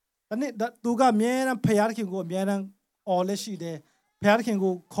ဒါနဲ့သူကအမြဲတမ်းဖခင်ကိုအမြဲတမ်းအော်လက်ရှိတယ်ဖခင်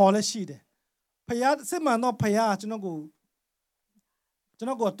ကိုခေါ်လက်ရှိတယ်ဖခင်စစ်မှန်တော့ဖခင်ကျွန်တော်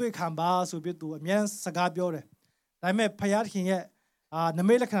ကိုတွေ့ခံပါဆိုပြီးသူအမြဲစကားပြောတယ်ဒါပေမဲ့ဖခင်ရဲ့န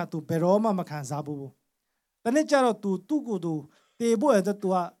မိတ်လက္ခဏာသူဘယ်တော့မှမခံစားဘူးဒါနဲ့ကြတော့သူ့ကိုယ်သူတေဖို့အတွက်သူ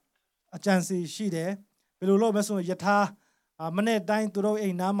ကအကြံစီရှိတယ်ဘယ်လိုလုပ်မလဲဆိုယထာမနေ့တိုင်းသူတို့အိ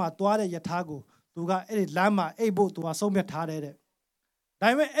မ်နားမှာတွားတဲ့ယထာကိုသူကအဲ့ဒီလမ်းမှာအိပ်ဖို့သူကဆုံးဖြတ်ထားတယ်တဲ့ဒါ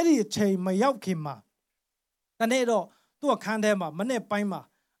ပေမဲ့အဲ့ဒီအချိန်မရောက်ခင်မှာတနေ့တော့သူ့အခန်းထဲမှာမနေ့ပိုင်းမှာ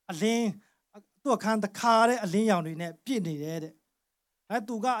အလင်း ตัวคันตะคาได้อลิงอย่างนี้เนี่ยพี่นี่เด้แล้ว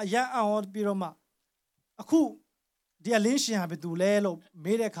ตัวก็ยาอ่อนปีรมาคู่เดี๋ยวลิงเสียไปดูแลโลไ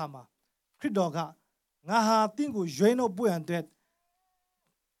ม่ได้คำมาคริสดอกะงาหาติ้งกูย้อนอบุยันเด็ด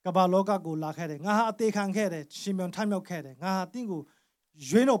กับบาโลกากูลาแค่เด็งาหาเตะขังแค่เด็ชิมยอนทำยอกแค่เด็งาหาติ้งกู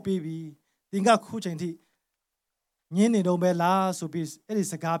ย้อนอปีบีติ้งก็คู่เจนที่ยินนี่โดนเบลาสุบิสเอริ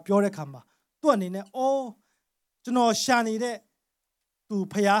สกาเปียวได้คำมาตัวนี้เนี่ยโอ้จนอชานีเด้ตู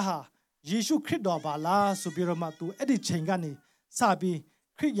พยาหาเยซูคริสต์ดอกบาลาสุบิรมาตูเอดิเชงกันนี่ซาบี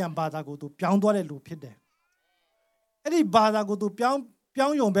คริสยันบาดากูตูเปียงตัวได้ลูกผิดเด้เอดิบาดากูตูเปียง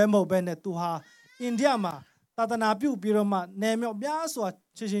ยงเบมเบเนี่ยตูหาอินเดียมาตาตนาปิวบิรมาเนมยများစွာ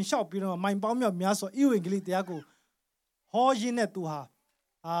ချင်းရှောက်ပြီးတော့မိုင်ပေါင်းများစွာဤဝင်ကလေးတရားကိုဟောရင်းနဲ့သူဟာ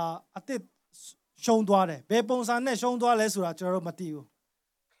အတစ်ရှုံးသွားတယ်ဘယ်ပုံစံနဲ့ရှုံးသွားလဲဆိုတာကျွန်တော်တို့မသိဘူး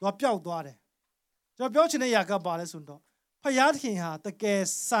သူကပျောက်သွားတယ်ကျွန်တော်ပြောချင်တဲ့ຢာကပါလဲဆိုတော့ဖယားခင်ဟာတကယ်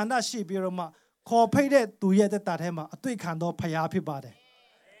စန္ဒရှိပြီးတော့မှခေါ်ဖိတ်တဲ့သူရဲ့တက်တာထဲမှာအတွေ့ခံတော့ဖယားဖြစ်ပါတယ်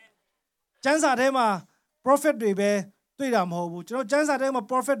ကျမ်းစာထဲမှာ prophet တွေပဲတွေ့တာမဟုတ်ဘူးကျွန်တော်ကျမ်းစာထဲမှာ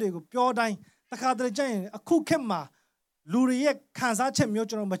prophet တွေကိုပြောတိုင်းတခါတလေကျရင်အခုခေတ်မှာလူတွေရဲ့ခံစားချက်မျိုး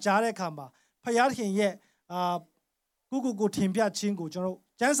ကျွန်တော်မကြားတဲ့အခါမှာဖယားခင်ရဲ့ကိုထင်ပြခြင်းကိုကျွန်တော်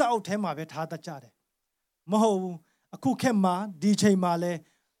ကျမ်းစာအုပ်ထဲမှာပဲထားတတ်ကြတယ်မဟုတ်ဘူးအခုခေတ်မှာဒီချိန်မှာလဲ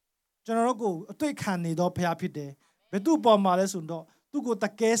ကျွန်တော်တို့ကိုအတွေ့ခံနေတော့ဖယားဖြစ်တယ်ဘယ်သူပေါ်မှာလဲဆိုတော့သူ့ကိုတ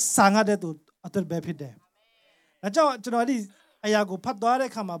ကယ်ဆာငတ်တဲ့သူအတွေ့ပဲဖြစ်တယ်ဒါကြောင့်ကျွန်တော်ဒီအရာကိုဖတ်သွားတဲ့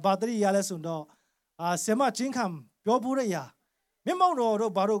အခါမှာဘာတရိရလဲဆိုတော့ဆမချင်းခံပြောဖို့ရမျက်မှောက်တော်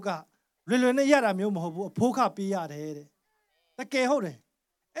တို့ဘာတို့ကလွယ်လွယ်နဲ့ရတာမျိုးမဟုတ်ဘူးအဖိုးခပေးရတယ်တဲ့တကယ်ဟုတ်တယ်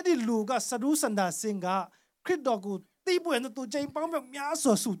အဲ့ဒီလူကစဒူးစန္ဒာစင်ကခရစ်တော်ကိုတီးပွင့်သူချိန်ပေါင်းများ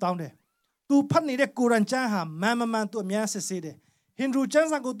စွာဆူတောင်းတယ်သူဖတ်နေတဲ့ကိုရန်ကျမ်းဟာမန်သူအများစစ်ဆေးတယ်ဟင်ဒူကျမ်း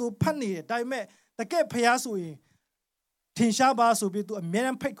စာကိုသူဖတ်နေတယ်ဒါပေမဲ့တကယ်ဖျားဆိုရင်ထင်ရှားပါဆိုပြီးသူအ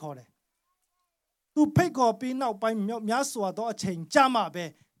များဖိတ်ခေါ်တယ်သူဖိတ်ခေါ်ပြီးနောက်ပိုင်းများစွာတော့အချိန်ကြာမှပဲ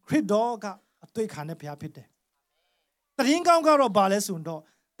ခရစ်တော်ကအတွေ့ခံတဲ့ဖျားဖြစ်တယ်တရင်ကောင်းကတော့ဘာလဲဆိုတော့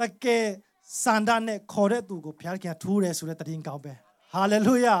တကယ်စန္ဒနဲ့ခေါ်တဲ့သူကိုဖျားခင်ထူးတယ်ဆိုတဲ့တရင်ကောင်းပဲဟာလေ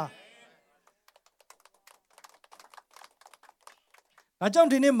လုယာဒါကြောင့်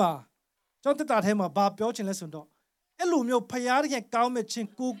ဒီနေ့မှာကျွန်တော်တက်တာထဲမှာဘာပြောချင်လဲဆိုတော့အဲ့လိုမျိုးဖယားခင်ကောင်းမဲ့ချင်း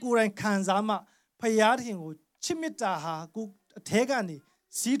ကိုယ်တိုင်ခံစားမှဖယားခင်ကိုချစ်မြတ်တာဟာကိုအထဲကနေ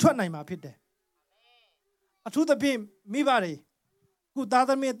စီးထွက်နိုင်မှာဖြစ်တယ်အထူးသဖြင့်မိဘတွေကိုသား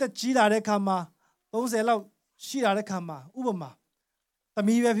သမီးအသက်ကြီးလာတဲ့ခါမှာ30လောက်ရှိလာတဲ့ခါမှာဥပမာသ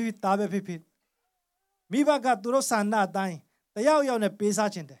မီးပဲဖြစ်သားပဲဖြစ်မိဘကသူတို့ဆန္ဒအတိုင်းတယောက်ယောက်နဲ့ပေး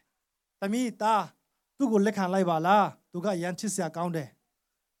စားခြင်းတယ်သမီးသားသူ့ကိုလက်ခံလိုက်ပါလားသူကရန်ချစ်စရာကောင်းတယ်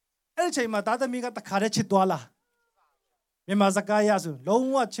အဲ့ဒီချိန်မှာသားသမီးကတခါတည်းချစ်သွားလားမြန်မာစကားရဆိုလုံး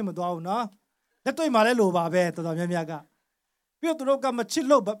ဝချစ်မသွားဘူးနော်လက်တွေ့မှာလည်းလိုပါပဲတော်တော်များများကပြီးတော့သူတို့ကမချစ်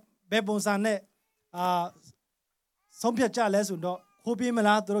လို့ဘယ်ပုံစံနဲ့ဆုံးဖြတ်ကြလဲဆိုတော့ခိုးပြေးမ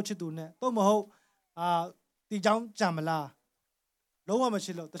လားသူတို့ချစ်သူနဲ့တော့မဟုတ်တီချောင်းကြံမလားလုံးဝမချ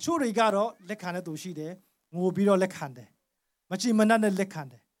စ်လို့တချို့တွေကတော့လက်ခံတဲ့သူရှိတယ်ငိုပြီးတော့လက်ခံတယ်မချစ်မနှက်နဲ့လက်ခံ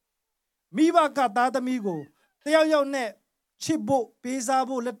တယ်မိဘကသားသမီးကိုတယောက်ယောက်နဲ့ချစ်ဖို့ပေးစား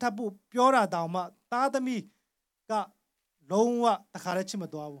ဖို့လက်ထပ်ဖို့ပြောတာတောင်မှသားသမီးကလုံးဝတခါတည်းချစ်မ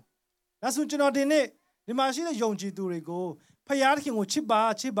သွားဘူးဒါဆိုကျွန်တော်ဒီနေ့ဒီမှာရှိတဲ့ယုံကြည်သူတွေကိုဖယားခင်ကိုချစ်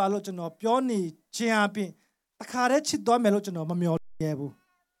ပါလို့ကျွန်တော်ပြောနေခြင်းအပြင်တခါတည်းချစ်သွားမယ်လို့ကျွန်တော်မမျှော်လင့်ဘူး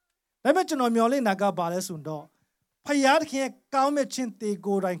ဒါပေမဲ့ကျွန်တော်မျှော်လင့်တာကဘာလဲဆိုတော့ဖယားခင်ကောင်းမဲ့ခြင်းတေ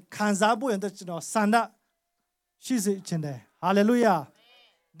ကိုယ်တိုင်ခံစားဖို့ရတဲ့ကျွန်တော်ဆန္ဒရှိစေခြင်းတယ်ဟာလေလုယာ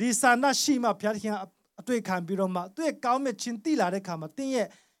ဒီဆန္ဒရှိမှဖယားခင်အတွေ့ခံပြီးတော့မှသူ့ရဲ့ကောင်းမဲ့ခြင်းသိလာတဲ့အခါမှာတင်းရဲ့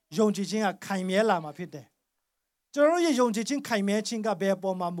ယုံကြည်ခြင်းကခိုင်မြဲလာမှာဖြစ်တယ်ကျွန်တော်ရဲ့ယုံကြည်ခြင်းခိုင်မြဲခြင်းကဘယ်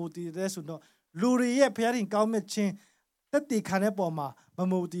ပေါ်မှာမူတည်တယ်ဆိုတော့လူတွေရဲ့ဖယားခင်ကောင်းမဲ့ခြင်းတက်တည်ခံတဲ့ပေါ်မှာမ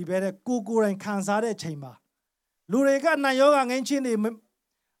မူတည်ပဲတဲ့ကိုယ်တိုင်ခံစားတဲ့အချိန်မှာလူတွေကနိုင်ယောဂငင်းချင်းတွေ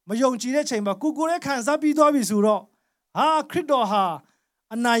မယုံကြည်တဲ့ချိန်မှာကိုယ်ရဲ့ခံစားပြီးသွားပြီဆိုတော့ခရစ်တော်ဟာ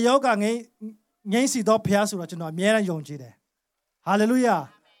အနာယောဂငင်းစီတော့ဖယားဆိုတော့ကျွန်တော်အမြဲတမ်းယုံကြည်တယ်ဟာလေလုယာ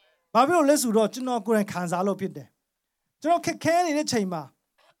ဘာဖြစ်လို့လဲဆိုတော့ကျွန်တော်ကိုယ်တိုင်ခံစားလို့ဖြစ်တယ်ကျွန်တော်ခက်ခဲနေတဲ့ချိန်မှာ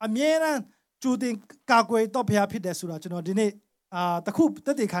အမြဲတမ်းကြိုတင်ကာကွယ်တော့ဖယားဖြစ်တယ်ဆိုတော့ကျွန်တော်ဒီနေ့တခုတ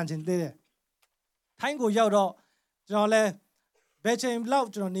က်တည်ခံခြင်းသေးတယ်ထိုင်းကိုရောက်တော့ကျွန်တော်လဲဘယ်ချိန်လောက်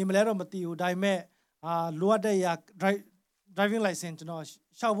ကျွန်တော်နေမလဲတော့မသိဘူးဒါပေမဲ့လိုအပ်တဲ့ရာ driving license ကျွန်တော်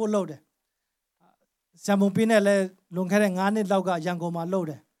ရှောက်ဖို့လုပ်တယ်ဆမ်မုံပင်းနဲ့လဲလွန်ခဲ့တဲ့9နှစ်လောက်ကရန်ကုန်မှာလုပ်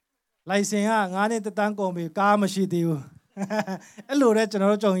တယ် license က9နှစ်တန်းကုန်ပြီကားမရှိသေးဘူးအဲ့လိုလဲကျွန်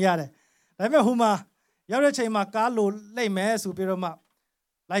တော်တို့ကြုံရတယ်ဒါပေမဲ့ဟိုမှာရောက်တဲ့ချိန်မှာကားလိုလိမ့်မယ်ဆိုပြီးတော့မှ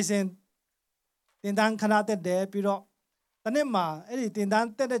license တင်တန်းခဏတက်တယ်ပြီးတော့တနေ့မှာအဲ့ဒီတင်တန်း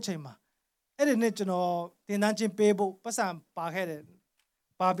တက်တဲ့ချိန်မှာအဲ့ဒီနေ့ကျွန်တော်တင်တန်းချင်းပေးဖို့ပတ်စံပါခဲ့တယ်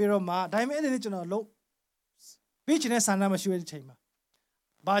ပ Papiroma, Diamond original low. Beach in a Santa Machu chamber.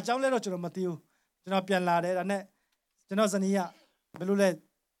 Bajam Lerocho Matthew, Genopian Lade, and Genosania, Belule,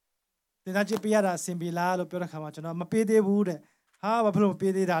 the Najipiara, Simbila, Lopera Camachano, Mapede Wood, how a blue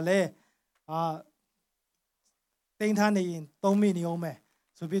pede dale, Taintani, Tomini Ome,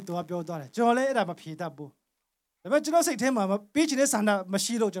 so be to up your daughter. Jolly, I'm a pitabu. The Virginal say him, I'm a beach in a Santa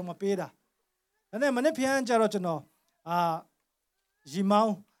Machilo Jamapeda. And then Manipian Jarojano,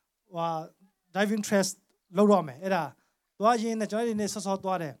 Jimao, diving trust, low rome, era. Doajin, the journey is so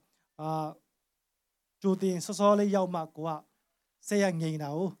daughter. Judy, so solely Yama Goa, say again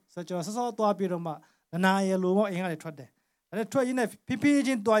now, such as so to Abiroma, the Naya Lumo in a trade. And a try in a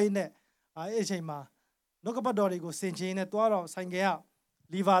PPG doine, Ejema. Look about Dorigo, Saint Jane, a Doro, Sangea,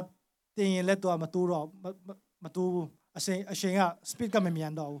 Liva, Ting, let to a Maturo, Matu, a Shinga, speak a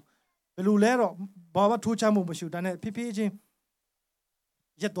Miando. Belulero, Baba Tuchamu, Mushu, and a PPG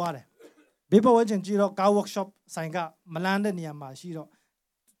Jet water. People watching Giro, Cow Workshop, Sanga, Malanda, Niama, Shiro.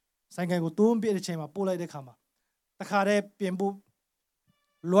 Sanga go to be the chamber, Pula de Kama. Takare, Pimbu,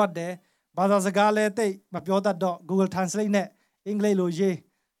 Lord de, Badazagale, Mapiota dog, Google Translate net, English Loge,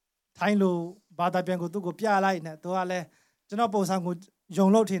 Tainlo, Bada Bengo to go Pia Light net, Toale, Genopo Sango,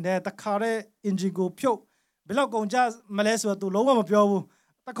 John Lotin there, Takare, Injigo Pio, below Gonjas, Maleswa to Lower Pio,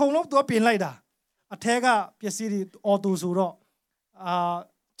 the Kono to a pin later. A Tega, Piacidi, or to Suro,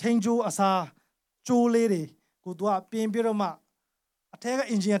 Change Asa, Chu Lady, go to a Pin Biroma. Take an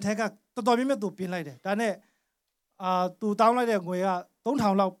engine take a to to pin like that. Dane to down like that, we are don't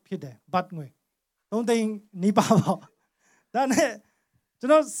have loud pit there, but we don't think Nipa. Dane, you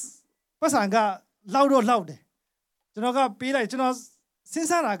know, Pasanga loud. You know, got be like, you know, since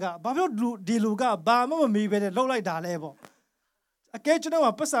I got Babio Diluga, Bama me with a low like that level. A catch you know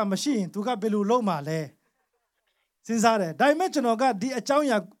a person machine to got below low male. Since I dimension got the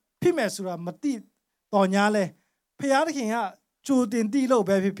Achauya Pimesura Mati Tonyale, Piarking. Chu din di lo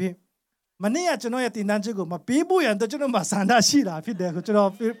baby pin. Mania chano ya tinanjigo, ma pibu and the general Masanda Shida, fit there,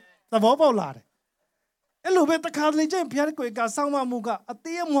 the Bobo lad. A little bit the Carly Jane Pianiquica, Sama Muga, a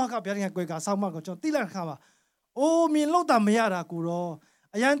dear Muaka Pianiquica, Sama Gocho, Tilan Oh, me loda meara guro,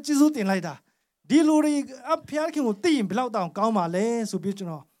 a young Chisutin like that. Diluri up Piakin with team below down Gama Le,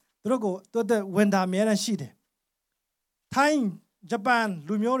 Subitino, Drogo, to the Wenda Mera Shide. Time, Japan,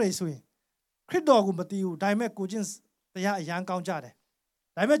 Lumiore swing. Cridog Matiu, Dime Kujins. They are young count.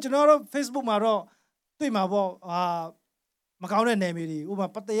 I mentioned Facebook Maro, Timabo, Macauna Nemiri, Uma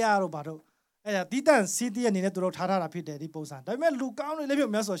Pataya Robato, and Titan City and in the road Tara Pite, Diposan. I meant look down a little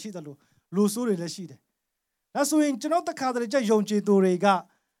meso shitalu, Lusuri the sheet. That's when Janota Cadre Jonchi to Rega,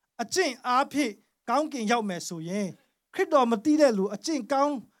 a chain RP, counting Yao Meso, ye. Crido Matilu, a chain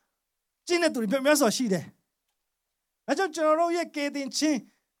count, Gina to repair meso sheet. I don't know yet getting chin,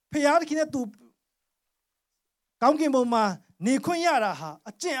 Payarkin to Counting Moma, Nikunyara,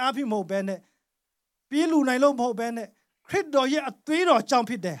 a chain api mo bene, Pilu Nilo mo bene, Crido ye a tweed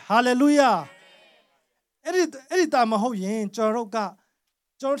jumpy there. Hallelujah. Any time a whole yin, Joroga,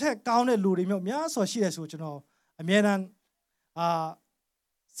 Jorte counted Lurimio, Mias or she as you know. A mean,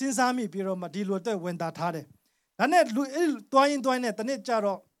 since I meet Piro Madilu when that had it. And that doing it, the net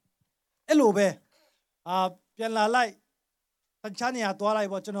jaro, Elobe, Piala light, Tanchania, Dwala,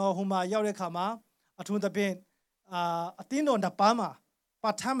 what you know, whom I Yarekama, at the pain. Atino na Pama,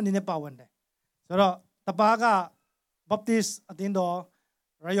 Patam in the Pawende. So, Tabaga Baptist Atindo,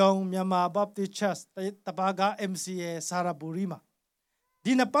 Rayong Myanmar Baptist Church, Tabaga MCA Sarah Burima.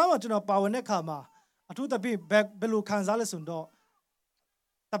 Dina Pama to no Pawene Kama, Atuta be back Belu Kanzalesundo.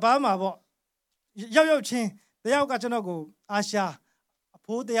 Tabama, Yayo Chin, the Yaugachanogo, Asha, a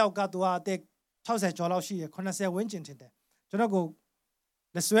poor de Yaugatua, take Tausa Joloshi, Conase Winching in there. Jonago,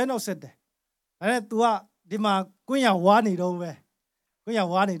 the Sueno said there. And to Dima Guya Wani Dome. Guya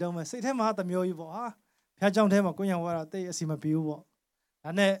Wani Dome. Say him out the Mio, Pajam him a Guya Wara, they see my pew.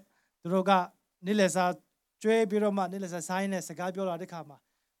 And then Droga Nilesa, Dre Biroma, Nilesa Sinus, a Gabiola de Kama.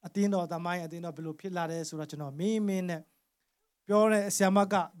 Atino, the Maya, Dino Blue Pilares, Surachino, me mean Pure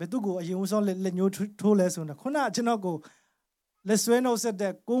Siamaga, Bedugo, you was only let you 2 lessons. Kona Chinogo, Lesueno said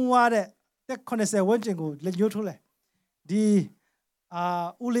that Gunware, the Conese Wenjingo, let you 2 le. The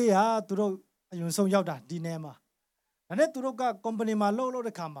Ulia to you so yada, Dinema. And then to roga company ma low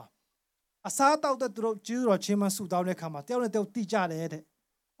the kama. A sat out the drop Jiro Chima Su down the kama, tell the teacher.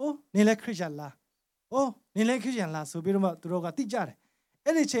 Oh, Nile Christian la. Oh, Nile Christian la, so Birma to roga teacher.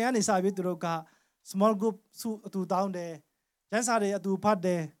 Any chain is I to roga small group to down there. Jansare to part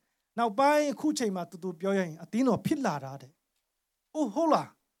there. Now buy Kuchema to do Bioing, a dino pillar. Oh,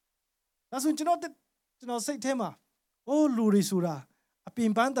 hola. That's when you know that, say Tema. Oh, Luri Sura. အပ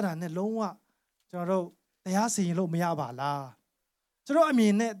င်ပန်းတရာနဲ့လုံးဝကျွန်တော်တို့တရားစီရင်လို့မရပါလားကျွန်တော်အမြ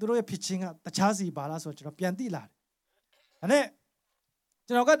င်နဲ့သူတို့ရဲ့ဖြစ်ချင်းကတခြားစီပါလားဆိုတော့ကျွန်တော်ပြန်သိလာတယ်ဒါနဲ့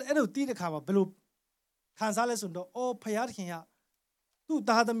ကျွန်တော်ကအဲ့လိုတီးတဲ့ခါမှာဘယ်လိုခံစားလဲဆိုတော့အော်ဖယားသခင်ကသူ့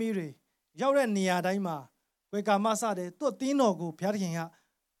သားသမီးတွေရောက်တဲ့နေရာတိုင်းမှာဝေကာမစတဲ့သူ့တင်းတော်ကိုဘုရားသခင်က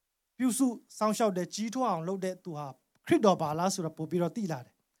ပြုစုစောင့်ရှောက်တဲ့ကြီးထွားအောင်လုပ်တဲ့သူဟာခရစ်တော်ပါလားဆိုတော့ပို့ပြီးတော့သိလာတ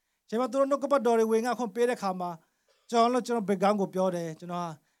ယ်ကျွန်တော်တို့နှုတ်ကပတ်တော်တွေဝင်ငါခွန်ပေးတဲ့ခါမှာကျွန်တော် background ကိုပြောတယ်ကျွန်တော်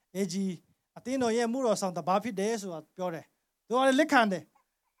အေဂျီအတင်းတော်ရဲ့မှုတော်ဆောင်တဘာဖြစ်တယ်ဆိုတာပြောတယ်သူကလည်းလက်ခံတယ်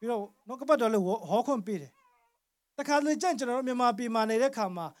ပြီးတော့နှုတ်ကပတ်တော်လည်းဟောခွန်ပေးတယ်တခါလေကျန်ကျွန်တော်တို့မြန်မာပြည်မှာနေတဲ့ခါ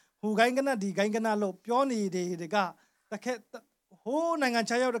မှာဟူကိုင်းကနဒီကိုင်းကနလို့ပြောနေတယ်ကတခက်ဟိုးနိုင်ငံ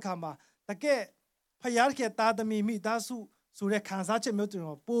ခြားရောက်တဲ့ခါမှာတကယ်ဖယားသခင်သားသမီးမိသားစုဆိုတဲ့ခံစားချက်မျိုးကျွန်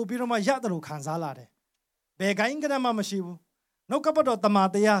တော်ပို့ပြီးတော့မှရတယ်လို့ခံစားလာတယ်ဘယ်ကိုင်းကနမှမရှိဘူးနှုတ်ကပတ်တော်တမန်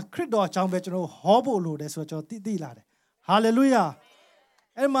တရားခရစ်တော်အကြောင်းပဲကျွန်တော်ဟောဖို့လိုတယ်ဆိုတော့ကျွန်တော်သိလာတယ်ဟာလေလုယာ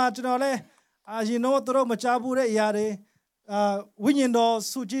အဲ့မှာကျွန်တော်လည်းရင်တော့တို့မချဘူးတဲ့အရာတွေဝိညာဉ်တော်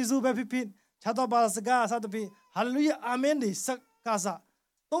စုဂျေဇုပဲဖြစ်ချတ်တော်ပါစကားစသဖြင့်ဟာလေလုယာအာမင်ဒီစကားစ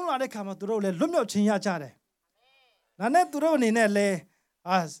သုံးလာတဲ့ခါမှာတို့လည်းလွတ်မြောက်ခြင်းရကြတယ်နာနဲ့တို့အနေနဲ့လည်း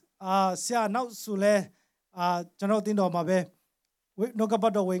ဆရာနောက်ဆိုလဲကျွန်တော်တင်တော်မှာပဲနှုတ်ကပ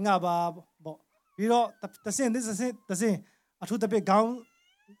တ်တော်ဝင်ငါပါပေါ့ပြီးတော့တစင်အထူးတပိတ်ကောင်း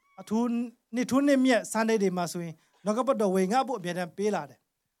အထူးနှစ်ထူးနှစ်မြက်စနေတွေမှာဆိုရင်နှုတ်ကပတ်တော်ဝင်ငါဖို့အမြဲတမ်းပေးလာတယ်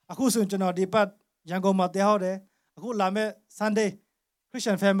အခုဆိုရင်ကျွန်တော်ဒီပတ်ရန်ကုန်မှာတရားဟောတယ်အခုလာမဲ့ Sunday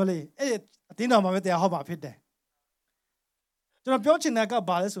Christian Family အဲ့အတင်းတော်မှာပဲတရားဟောပါဖြစ်တယ်ကျွန်တော်ပြောချင်တာက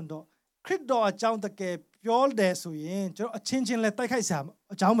ဘာလဲဆိုတော့ခရစ်တော်အကြောင်းတကယ်ပြောတယ်ဆိုရင်ကျွန်တော်အချင်းချင်းလည်းတိုက်ခိုက်စရာ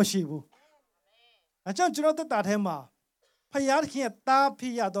အကြောင်းမရှိဘူးအကြောင်းကျွန်တော်တက်တာထဲမှာဖယားခင်ရဲ့တားဖြ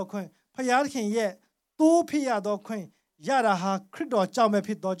စ်ရတော့ခွင့်ဖယားခင်ရဲ့တိုးဖြစ်ရတော့ခွင့်ရတာဟာခရစ်တော်ကြောင့်ပဲ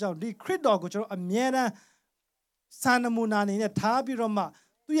ဖြစ်တော့ကြောင့်ဒီခရစ်တော်ကိုကျွန်တော်အမြဲတမ်းစာနမူနာအနေနဲ့ထားပြီးတော့မှ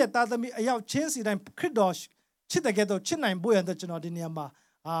သူ့ရဲ့တာသမီအရောက်ချင်းစီတိုင်းခရစ်တော်ချစ်တဲ့ကဲတော့ချစ်နိုင်ဖို့ရတဲ့ကျွန်တော်ဒီနေရာမှာ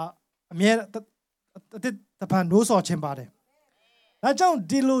အမြဲတပန်နိုးစော်ခြင်းပါတယ်ဒါကြောင့်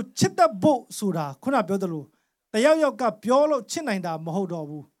ဒီလိုချစ်တတ်ဖို့ဆိုတာခုနပြောသလိုတယောက်ယောက်ကပြောလို့ချစ်နိုင်တာမဟုတ်တော့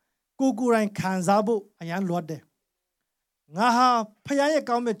ဘူးကိုယ်တိုင်ခံစားဖို့အရန်လွတ်တယ်ငါဟာဖခင်ရဲ့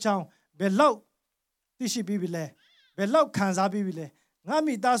ကောင်းမြတ်ကြောင်းဘယ်လောက်သိရှိပြီးပြီလဲဘယ်လောက်ခံစားပြီးပြီလဲငါ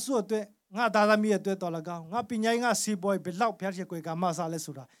မိသားစုအတွက်ငါသားသမီးအတွက်တော်၎င်းငါပညာရေးငါစီးပွားရေးဘယ်လောက်ဖခင်ကိုယ်ကမဆားလဲ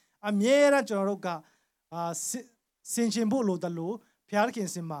ဆိုတာအမြဲတမ်းကျွန်တော်တို့ကစင်ချင်ဖို့လိုတယ်လို့ဖခင်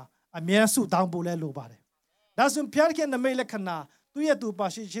စင်မှာအမြဲဆုတောင်းဖို့လဲလိုပါတယ်ဒါဆိုဖခင်နမိတ်လက္ခဏာသူ့ရဲ့သူပါ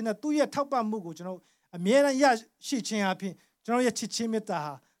ရှိခြင်းနဲ့သူ့ရဲ့ထောက်ပံ့မှုကိုကျွန်တော်အမြဲတမ်းရရှိခြင်းအပြင်ကျွန်တော်ရဲ့ချစ်ချင်းမေတ္တာ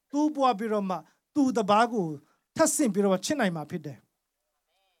ဟာသူ့ပွားပြီးတော့မှသူ့တပားကိုထပ်ဆင့်ပြီးတော့ချစ်နိုင်မှာဖြစ်တယ်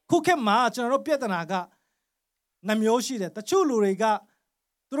ခုခေတ်မှာကျွန်တော်တို့ပြဿနာကနှမျိုးရှိတယ်တချို့လူတွေက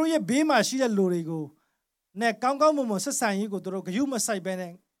သူတို့ရဲ့ဘေးမှာရှိတဲ့လူတွေကိုနဲ့ကောင်းကောင်းမွန်မွန်ဆက်ဆံရေးကိုသူတို့ဂရုမစိုက်ဘဲ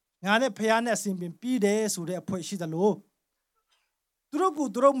နဲ့ငါနဲ့ဖခင်နဲ့အစဉ်ပြင်ပြီးတယ်ဆိုတဲ့အဖွဲ့ရှိတယ်လို့သူ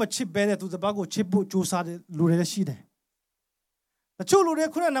တို့မချစ်ဘဲနဲ့သူတပားကိုချစ်ဖို့ကြိုးစားတဲ့လူတွေလည်းရှိတယ်တချို့လူတွေ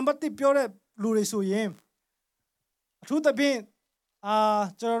ခုနနံပါတ်1ပြောတဲ့လူတွေဆိုရင်အထူးသဖြင့်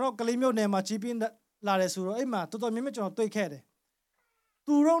ကျွန်တော်တို့ကလေးမျိုးနယ်မှာကြီးပြင်းလာတယ်ဆိုတော့အဲ့မှာတော်တော်များများကျွန်တော်တွေ့ခဲ့တယ်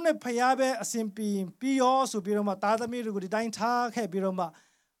သူတို့နဲ့ဖျားပဲအစဉ်ပြီးရောဆိုပြီးတော့မှသားသမီးတွေကိုဒီတိုင်းထားခဲ့ပြီးတော့မှ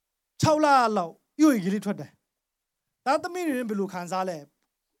6လလောက်ယူရီကြီးထွက်တယ်သားသမီးတွေဘယ်လိုခံစားလဲ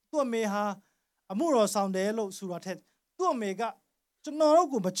သူ့အမေဟာအမှုတော်ဆောင်တယ်လို့ဆိုတော့ထက်သူ့အမေကကျွန်တော်တို့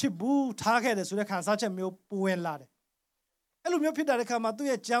ကိုမချစ်ဘူးထားခဲ့တယ်ဆိုတဲ့ခံစားချက်မျိုးပူဝင်လာတယ်အဲ့လိုမျိုးဖြစ်တဲ့ခါမှာသူ့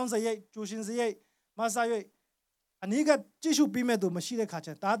ရဲ့ကြောင်းစရိတ်ကျူရှင်စရိတ်မဆာရိတ်အနည်းကကြည့်ရှုပြီးမဲ့သူမရှိတဲ့ခါကျ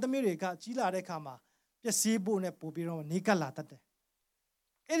သားသမီးတွေကကြီးလာတဲ့ခါမှာပျက်စီးဖို့နဲ့ပို့ပြီးတော့နေကလာတတ်တယ်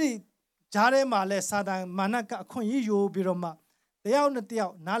အဲ့ဒီဂျားထဲမှာလဲစာတန်မာနကအခွင့်အရေးယူပြီးတော့မှတယောက်နဲ့တယော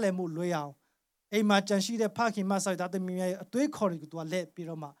က်နားလည်မှုလွဲအောင်အိမ်မှာကြံရှိတဲ့ဖခင်မဆိုင်သားသမီးရဲ့အသွေးခေါ်တွေကိုသူကလက်ပြီး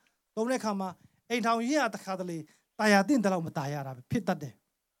တော့မှသုံးတဲ့ခါမှာအိမ်ထောင်ကြီးရတခါတလေတာယာတင်တဲ့လောက်မတာယာတာပဲဖြစ်တတ်တယ်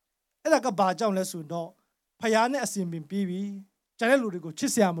အဲ့ဒါကဘာကြောင့်လဲဆိုတော့ဖယားနဲ့အစဉ်ပင်ပြီးပြီကျန်တဲ့လူတွေကိုချ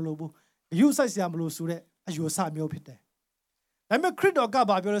စ်စရာမလိုဘူးအယူဆိုင်စရာမလိုဆိုတဲ့အယူအဆမျိုးဖြစ်တယ်ဒါပေမဲ့ခရစ်တော်က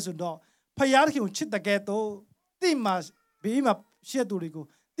ဘာပြောလဲဆိုတော့ဖယားခင်ကိုချစ်တဲ့ကဲတော့တိမှာဘေးမှာရှိတဲ့သူတွေကို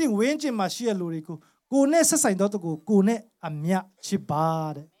တိဝင်းကျင်မှာရှိတဲ့လူတွေကိုကိုနဲ့ဆက်ဆိုင်တော့ကိုနဲ့အမြချစ်ပါ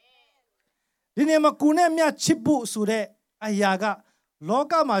တဲ့ဒီနေ့မှာကိုနဲ့အမြချစ်ဖို့ဆိုတဲ့အရာကလော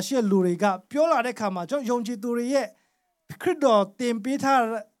ကမှာရှိတဲ့လူတွေကပြောလာတဲ့ခါမှာကျွန်တော်ယုံကြည်သူတွေရဲ့ခရစ်တော်တင်ပေးထား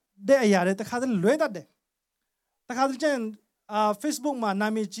တဲ့အရာတွေတခါတည်းလွဲတတ်တယ်တခါတည်းကျန်Facebook မှာနာ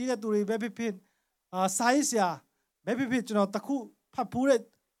မည်ကြီးတဲ့သူတွေပဲဖြစ်စာရေးဆရာပဲဖြစ်ကျွန်တော်တခုဖတ်ဖူးတဲ့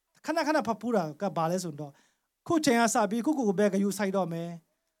ခဏဖတ်ဖူးတာကဘာလဲဆိုတော့ခုချိန်ကစပြီးခုပဲဂယူဆိုင်တော့မယ်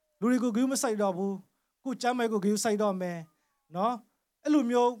လူတွေကိုဂယူမဆိုင်တော့ဘူးခုကျမ်းမဲကိုဂယူဆိုင်တော့မယ်နော်အဲ့လို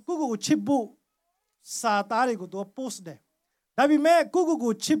မျိုးခုချစ်ဖို့စာသားတွေကိုသူ post တယ်ဒါ ဒါပေမဲ့ကို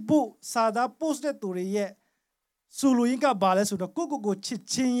ကိုချစ်ဖို့စာသား post တဲ့သူတွေရဲ့ဆိုလိုရင်းကဘာလဲဆိုတော့ကိုချစ်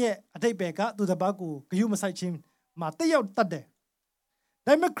ချင်းရဲ့အတိတ်ပဲကသူတစ်ပါးကိုဂရုမစိုက်ခြင်းမှာတက်ရောက်တတ်တယ်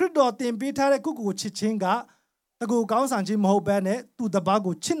ဒါပေမဲ့ခရစ်တော်တင်ပေးထားတဲ့ကိုချစ်ချင်းကတကူကောင်းဆောင်ခြင်းမဟုတ်ဘဲနဲ့သူတစ်ပါး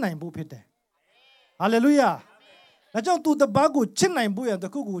ကိုချစ်နိုင်ဖို့ဖြစ်တယ်ဟာလေလုယာဒါကြောင့်သူတစ်ပါးကိုချစ်နိုင်ဖို့ရ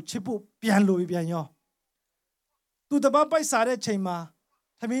တဲ့ကိုချစ်ဖို့ပြန်လို့ပြန်ရောသူတစ်ပါးပိုက်စားတဲ့ချိန်မှာ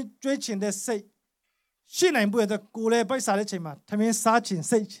သမင်းကျွေးချင်တဲ့စိတ်ရှိနိုင်ဖို့ရတဲ့ကိုယ်လည်းပိုက်စားတဲ့ချိန်မှာသမင်းစားချင်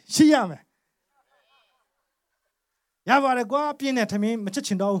စိတ်ရှိရမယ်ရပါတယ်ကွာပြင်းတဲ့သမင်းမချစ်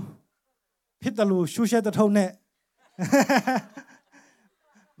ချင်တော့ဖြစ်တယ်လို့ရှူရှဲတဲ့ထုံးနဲ့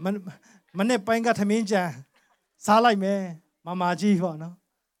မနေ့ပိုင်းကသမင်းကြံစားလိုက်မယ်မမကြီးပေါ့နော်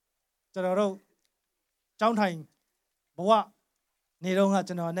ကျွန်တော်တို့ကျောင်းထိုင်ဘဝနေတော့က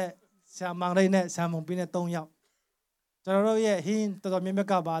ကျွန်တော်နဲ့ဆရာမောင်လေးနဲ့ဆရာမုံပြင်းနဲ့3ယောက်ကျွန်တော်တို့ရဲ့ဟင်းတော်တော်များများ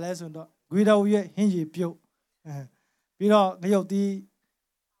ကပါလဲဆိုတော့ဂွေတော်ရဲ့ဟင်းရီပြုတ်ပြီးတော့ငရုတ်တီး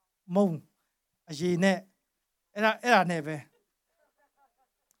မုံအရေနဲ့အဲ့ဒါနဲ့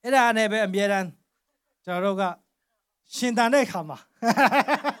ပဲအမြဲတမ်းကျွန်တော်တို့ကရှင်တန်တဲ့ခါမှာ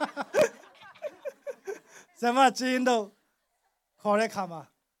ဇမချင်းတို့ခေါ်တဲ့ခါမှာ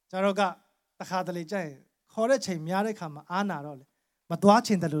ကျွန်တော်တို့ကတခါတလေကြိုက်ခေါ်တဲ့ချိန်များတဲ့ခါမှာအားနာတော့လေမသွားချ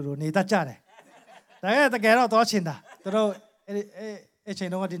င်တယ်လို့နေတတ်ကြတယ်တကယ်တော့သွားချင်တာတို့အဲ့ချိ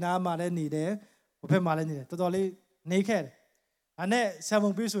န်တော့ဒီနားမှာလည်းနေတယ်ဘဖက်မှာလည်းနေတယ်တော်တော်လေးနေခဲ့တယ်ဒါနဲ့ဆံ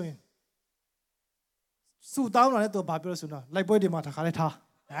ပုံပြီးဆိုရင်စူတောင်းတာလည်းသူဘာပြောလို့ဆိုတော့လိုက်ပွဲတွေမှာတစ်ခါလဲထား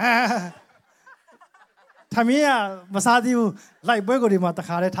သမီးကမစားသေးဘူးလိုက်ပွဲကိုဒီမှာတစ်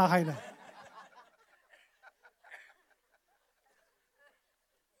ခါလဲထားခိုင်းတယ်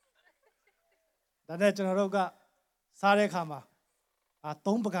ဒါနဲ့ကျွန်တော်တို့ကစားတဲ့ခါမှာ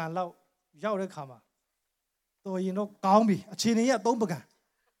3ပကံလောက်ရောက်တဲ့ခါမှာတော်ရင်တော့ကောင်းပြီအချိန်ကြီးက3ပကံ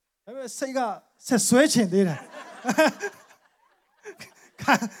ဒါပေမဲ့စိတ်ကဆက်ဆွဲချင်သေးတယ်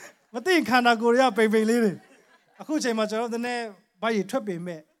မသိခန္ဓာကိုယ်ရပိန်ပိန်လေးတွေအခုချိန်မှာကျွန်တော်တို့နည်းဘာကြီးထွက်ပေ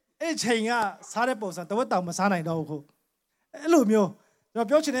မဲ့အဲ့ချိန်ကစားတဲ့ပုံစံတဝက်တောင်မစားနိုင်တော့ဘူးအဲ့လိုမျိုးကျွန်တော်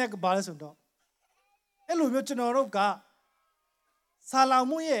ပြောချင်တဲ့ကဘာလဲဆိုတော့အဲ့လိုမျိုးကျွန်တော်တို့ကဆာလောင်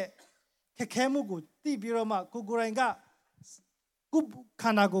မှုရဲ့ခက်ခဲမှုကိုသိပြီးတော့မှကိုယ်တိုင်ကကိုခ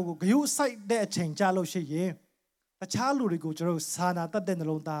န္ဓာကိုယ်ကိုဂယုစိုက်တဲ့အချိန်ကြာလို့ရှိရင်တခြားလူတွေကိုကျွန်တော်စာနာတတ်တဲ့နှ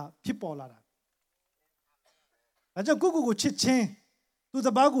လုံးသားဖြစ်ပေါ်လာတာဒါကြောင့်ကိုချစ်ချင်းသူတ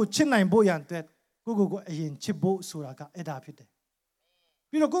စ်ပါးကိုချစ်နိုင်ဖို့ရန်အတွက်ကိုအရင်ချစ်ဖို့ဆိုတာကအဲ့ဒါဖြစ်တယ်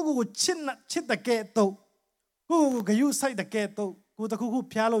ပြီးတော့ကိုချစ်တဲ့ကဲတော့ကိုဂယုစိုက်တဲ့ကဲတော့ကိုတခုခု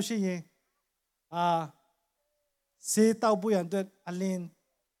ဖျားလို့ရှိရင်စေတောက်ဖို့ရန်အတွက်အလင်း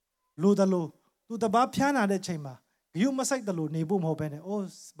လိုတယ်လို့သူတစ်ပါးဖျားနာတဲ့ချိန်မှာဂယုမစိုက်တယ်လို့နေဖို့မဟုတ်ဘဲနဲ့အိုး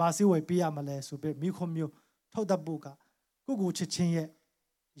ဘာစီဝယ်ပေးရမလဲဆိုပြီးမိခွန်မျိုးထုတ်တတ်ဖို့ကကိုချစ်ချင်းရဲ့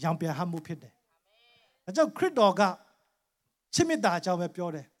ရောင်ပြန်ဟမှုဖြစ်တယ်အဲကြောင့်ခရစ်တော်ကချစ်မေတ္တာအကြောင်းပဲပြော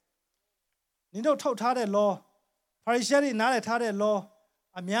တယ်နင်တို့ထုတ်ထားတဲ့ law ဖာရိရှဲတွေနားလည်ထားတဲ့ law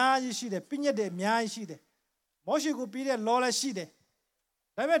အများကြီးရှိတယ်ပြည့်ညက်တယ်အများကြီးရှိတယ်မောရှေကိုပြီးတဲ့ law လည်းရှိတယ်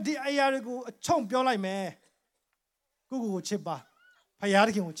ဒါပေမဲ့ဒီအရာတွေကိုအချုံပြောလိုက်မယ်ကိုချစ်ပါဖယားသ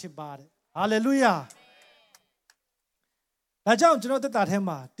ခင်ကိုချစ်ပါတဲ့ဟာလေလုယာဒါကြောင့်ကျွန်တော်သက်တာထဲ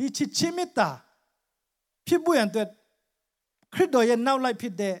မှာဒီချစ်ချင်းမေတ္တာဖြစ်ဖို့ရန်အတွက်ခရစ်တော်ရဲ့နောက်လိုက်ဖြ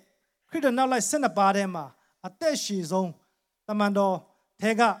စ်တဲ့ခရစ်တော်နောက်လိုက်12ပါးထဲမှာအသက်ရှည်ဆုံးတမန်တော်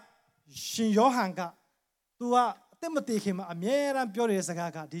ထဲကရှင်ယောဟန်ကသူကအသက်မတည်ခင်မှာအမြဲတမ်းပြောတဲ့စ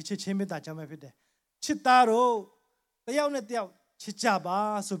ကားကဒီချစ်ချင်းမေတ္တာကြောင့်ပဲဖြစ်တယ်ချစ်သားတို့တယောက်နဲ့တယောက်ချစ်ကြပါ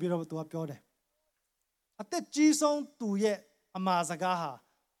ဆိုပြီးတော့သူကပြောတယ်အသက်ကြီးဆုံးသူရဲ့အမှာစကားဟာ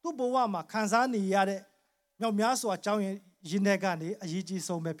သူ့ဘဝမှာခံစားနေရတဲ့မြောက်များစွာအကြောင်းရင်းတဲ့ကနေအရေးကြီး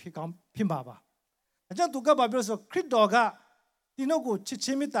ဆုံးပဲဖြစ်မှာပါအကြောင်းသူကဘာပြောဆိုခရစ်တော်ကဒီနှုတ်ကိုချစ်ချ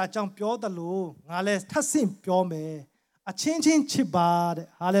င်းမေတ္တာကြောင့်ပြောတယ်လို့ငါလည်းထပ်ဆင့်ပြောမယ်အချင်းချင်းချစ်ပါတဲ့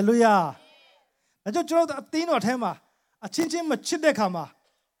ဟာလေလုယာဒါကြောင့်ကျွန်တော်အသင်းတော်ထဲမှာအချင်းချင်းမချစ်တဲ့ခါမှာ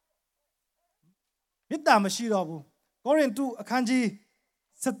မေတ္တာမရှိတော့ဘူးကောရိန္သုအခန်းကြီး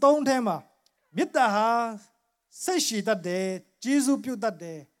73ထဲမှာမေတ္တာဟာစိတ်ရှိတတ်တယ်ကျေးဇူးပြုတတ်တ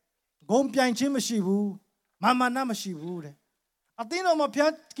ယ်ဂုဏ်ပြိုင်ခြင်းမရှိဘူးမာမာနမရှိဘူးတဲ့အသင်းတော်မှာ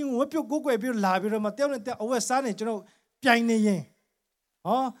ဖျားခင်ဝတ်ပြုတ်ကိုးကွယ်ပြီးလာပြီးတော့မှတယောက်နဲ့တယောက်အဝတ်စားနေကျွန်တော်ပြိုင်နေရင်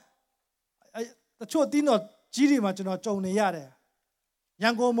တချို့အသင်းတော်ကြီးတွေမှာကျွန်တော်ကြုံနေရတယ်ရ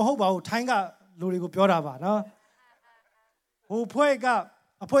န်ကုန်မဟုတ်ပါဘူးထိုင်းကလူတွေကိုပြောတာပါနော်ဟိုဖွဲ့က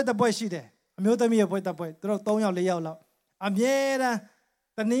အဖွဲတစ်ပွဲရှိတယ်အမျိုးသမီးရဲ့ဖွဲတစ်ပွဲသူတို့3ယောက်4ယောက်လောက်အမြဲတမ်း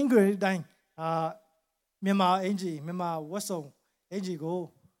တနင်္ဂနွေတိုင်းမြန်မာအင်ဂျီမြန်မာဝတ်စုံအင်ဂျီကို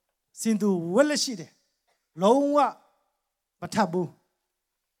စင်သူဝက်လက်ရှိတယ်လုံးဝမထပ်ဘူး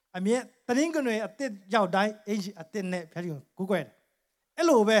အမြဲတနင်္ဂနွေအစ်စ်ရောက်တိုင်းအင်ဂျီအစ်စ်နဲ့ဖျားကြီးကိုကူးကွယ်တယ်အဲ့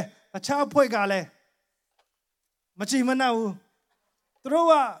လိုပဲတခြားဖွဲ့ကလည်းမချီမနှောက်ဘူး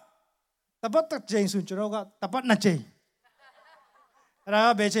Throwa Tabat James Junjoga, Tabat Nache.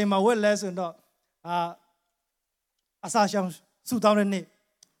 Rabeche, my well lesson, Asasham Sudan and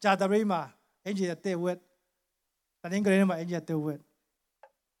Jadarima, Angel at the wet, and Ingrama Angel at the wet.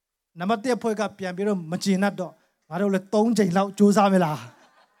 Namate Poika Piambiro, Machinado, Marola Tonje, Lau Josamila.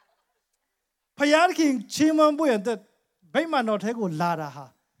 Payarking Chimambu and that Bayman not Hego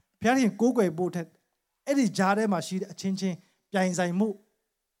Laraha. Piaring Gogo booted. Eddie Jare Machine a changing Pianzai Mu.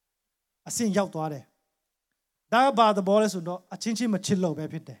 A sing out to it. That bar the ballers would not a changing machillo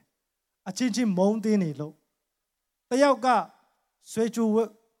bepite. A changing mountain low. The Yauga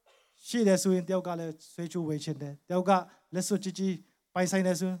Swechu she there's in the Yauga Swechu waiting there. The Yauga Lesso Chichi by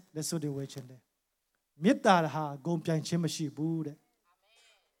Sinesu, Lesso de waiting there. Midda ha Gompian Chimashi booed.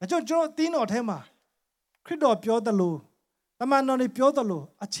 I don't draw thin or tema. Crido pure the low. The man on a pure the low,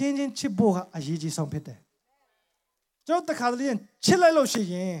 a changing chiboha a yiji some pete. Joe the Catalan, chillalo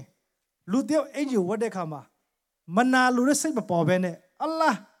she, Ludio angel what they come. Mana Lurese Bobene,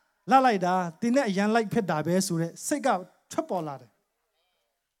 Allah, Lalaida, Tina yan like pedabe sure, seg out, triple lad.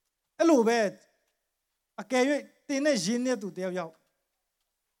 Hello, bed. A gay Tina genia to their yaw.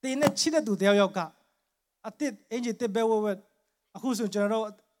 Tina china to their yoga. A tit angel te bewer, a who's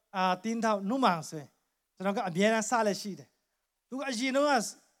general, a tinta numanse. So I got a biena sale sheet. To as you know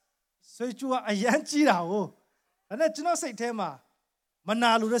as so you are a yanchi now. And that's not say tema.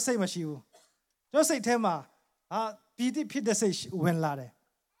 Manalu the same as you. Just say tema. Pity pit the say when lade.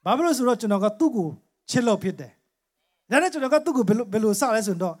 Babylon's Rochanoga Tugu, chillo pit. Then it's got to go below Salas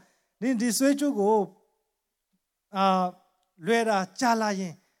and dog. Then this way to go. Luera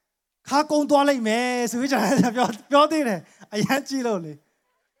Chalaye. Hakon Dolly Mays, which I have your dinner. A yanchi lowly.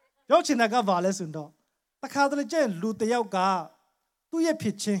 Yochinaga Vales and dog. The Catholic Jen, loot the Yoga. 2 year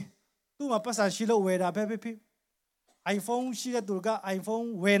pitching. 2 my person she low weather, baby. iPhone she let Durga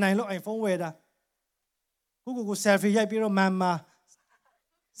iPhone when I look iPhone weather. Who go selfie yet, Biro Mamma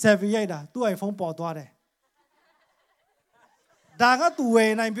selfie yet, 2 iPhone port water. Daga to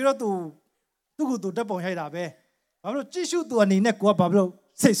when I'm Biro to go to double head up. I will teach you to an in neck what Pablo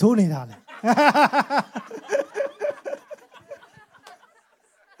says so in Hale.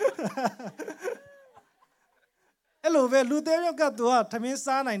 Hello, well, Lutheran got to her, Tamin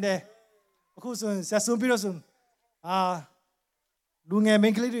Sana in there. Who's Sassoon Peterson? Doing a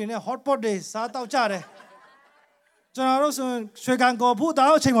making in a hot pot day, Sata Chare. General, she can go put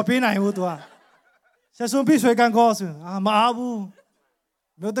out Chima Pina, I would. Sassoon Piece, we can go soon. Mabu,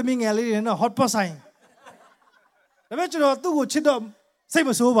 Motaming Ellie in a hot pot sign. The vegetable to go chit up, same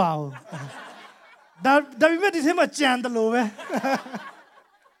as over. That we met him a chant the lower.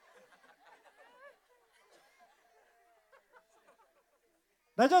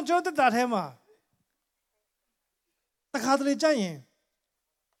 I don't joke that hammer. The Catholic giant.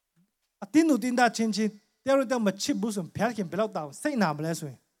 A tin in that change it. There are them a chip bosom, Perkin below down, say now, bless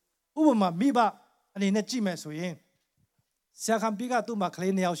me. Ubama, Miba, and in a Gmail, we in. Sakam Biga to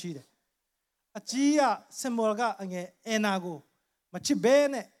Maclean Yaushi. A Gia, Semorga, and Enago.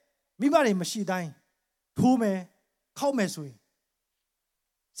 Machibene, Mibari, Machi dying. Pume, Comesui.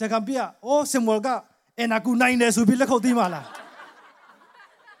 Sakam Bia, oh, Semorga, and a good 9 days will be like Dimala.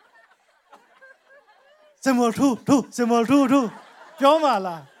 Semol two,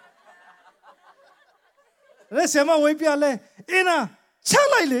 Jomala. Let's say my way piale, Ina,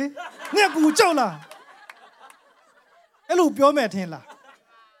 Chalile, Naku Jola. Elu Biometilla.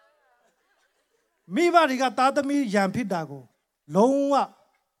 Me bariga tata me yampidago. Loa,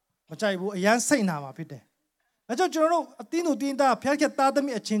 which I will yan say now, Pite. I don't know a tino dinda, Piaca tata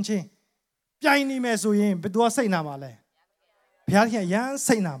me a chinchi. Piani mesuin, but do I say namale. Piaca yan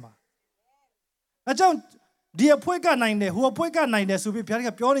say nama. I don't dear Poika 9 day, who a Poika 9 days will be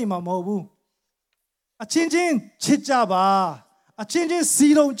Piaca Pioni Mamobu. A changing Chichaba, a changing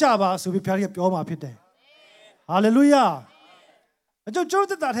Silo Java, so be Piaca Pioma Pite. Hallelujah. I don't joke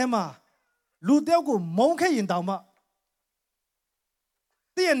that Hema. Ludelgo Monkey in Dama.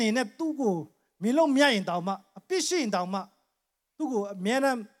 Tiani net Tugo, Milun Mia in Dama, a Pishi in Dama. Tugo,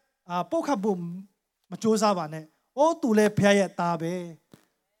 Mianam, Pokabum, Machosavane, or to le Piat Tabe,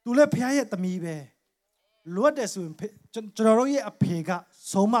 to le Piat Tamibe. Lord as soon, Generally a pega,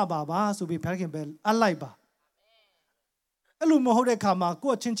 Soma Baba, so be packing bell, a liba. A lumohode kama,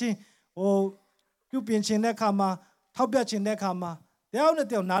 go chinchi, or you pinch in their kama, Taubach in their kama. They are not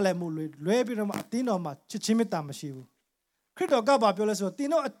the Nale Mulu, Lebirum Atinoma, Chichimita Mashivu. Crito Gababulas,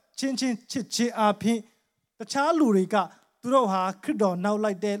 Tino Chinchin Chichi Api, the child Luriga, Duroha, Crido, now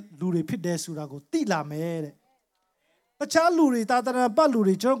like that, Luri Pide Surago, Tila Mere. The child Luri, Tatana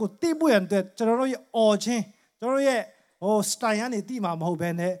Baluri, Jongo, Tibu and that, Generally Orchin, Generally Oh, Stayani Tima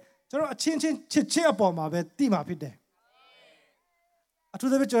Mobene, Joro a chin chia bomb of it, Tima Pide. To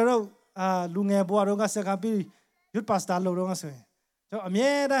the Vichero, Lunga Boaronga Sakabi, you pass that Loronga. So,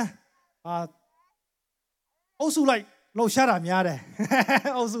 Amiera, also like Low Sharam Yare,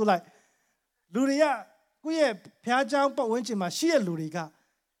 also like Luria, Guye, Piajam, but when she machine Luriga,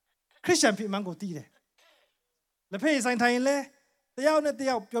 Christian Pimango Tide. The pay is entirely, the out at the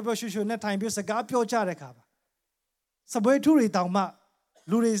out, Pio Shushu, net time, Bios a gap, your Jarekaba. Subway to read down,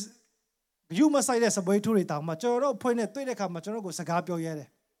 Luris, you must say there's a way to read down, Majoro pointed to the Kamachoro Sagapio Yere.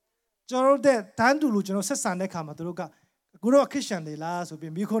 Joro de Tandu Luciano says Sunday Kamaturuka, Guru Christian de last will be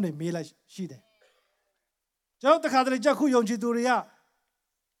Mikone Mila Shide. Joe the Cadre Jaku Yonji Duria,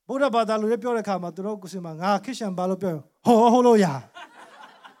 Buddha Badalu Repio Kamaturo Kusima, Christian Balopio, Holoya.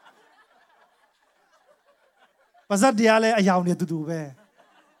 Was that the alley a young to do where?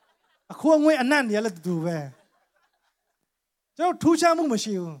 A cool way and none the other to do where. So, two shamu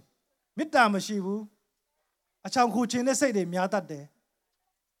mashiu, midda mashiu, a cham kuchin, they say they miata de.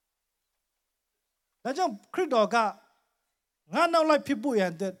 The jump cridoga, not now like people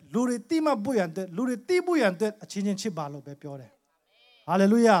and that, Luri Tima Buy and that, Luri Tibu and that, a chin chibalo bepiore.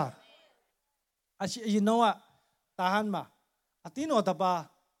 Hallelujah. You know what? Tahanma, a tino taba,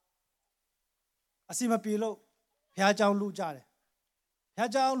 a sima pillow, Piajang Lu Jare.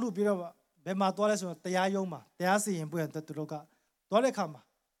 Piajang Lu Biro, Bema Torres, Tayayoma, Tayasi and Buy and that to look at. Dorekama,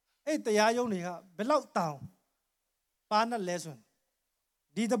 the Yayoniha, below town. Pana lesson.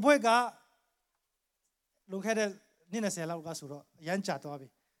 Did the boy got look at it, Nina Sela Gasuro, Yancha Tobi.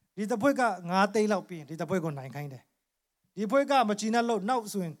 Did the boy got Nate Laupi, did the boy go 9 kind? The boy got Machina load now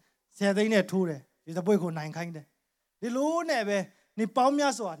soon, said they near Ture, did the boy go 9 kind? The low never,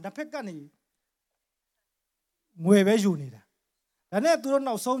 Nipamia so, the Pecani. Mueve Junida. The net to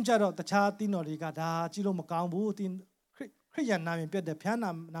know some jaro, the Chatino Rigada, Chilo Macambu in. Christian name be the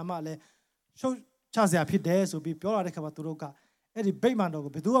piano namale show Chazia Pide so be pure Recavaturoka, Eddie Bayman of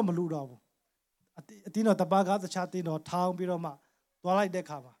Bedua Maludo. Tino Tabaga, the Chatino, Town Biroma, Dolai de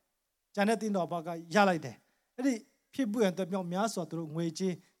Cava, Janetino Baga, Yalai de. Eddie people and the Miaso through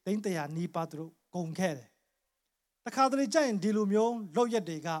Weji, Dente and Nipatro, Gonkere. The Cadre Giant Dilumio, Loya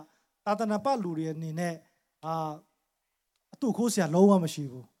Dega, Tatanapa Lurian Nine, Tucosia Loa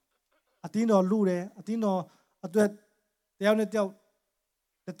Mashivu. Atino Lure, Atino, Atuet. They only tell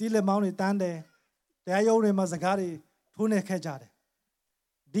the Tile Mountain Tande, the Iore Mazagari, Tune Kajade.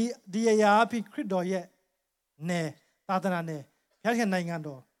 Diapi Crido ye, ne, Tatanane, Yakan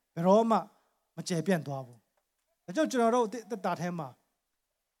Nangando, Roma, Machapian Tuabu. The judge wrote the Tatema.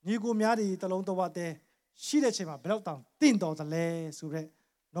 Nigu Miadi, the Lonto Wate, Shidechima, Belton, Tindo, the Le, Sure,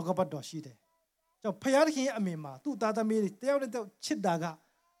 Nokabado Shide. So Payarki Amima, 2 Tatamiri, they only tell Chidaga,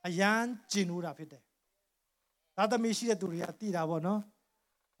 a yan Jinura Pite. Tata Mishi to Riatira, no?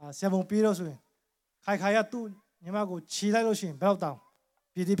 7 Piros. Kaikaya 2, Nimago, Chiloshin, Beltown,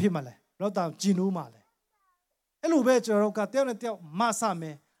 PDP Male, Beltown, Ginu Male. Elubet Roca, Tel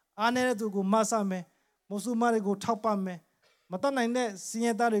Masame, Anne to go Masame, Mosumarigo Topame, Matana in there,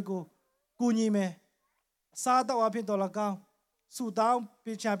 Sietarigo, Gunime, Sata Wapitolacao, Sudan,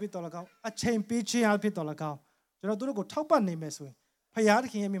 Pichapitolacao, a chain pitching Alpitolacao. Jeradugo Topan Nimeswing,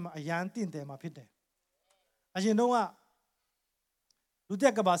 Payarki him a yantin de Mapite. As you know what?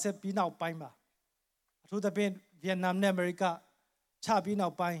 Ludeka said, be now Pima. To the pain, Vietnam, America, Chabi now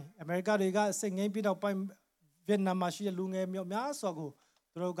Pine, America, they got singing bit of Pine, Vietnam, Machine, Lunga, Miasogo,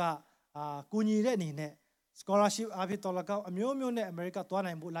 Droga, Kuni Renine, scholarship, Avitolaca, a Mumune, America, Tuana,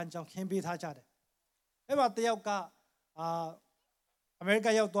 and Bulanjam can be Hachade. Ever the Yoka, America,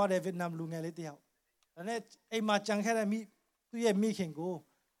 Yautua, Vietnam, Lunga, Litia. And it a machang had a meet to ye making go,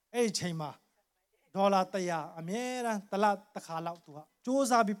 a chama. Dollar Taya, Amera, Talat, Takala,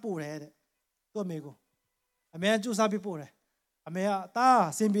 Josa be poor head. Domingo. A man Josa be poor. Amea, ta,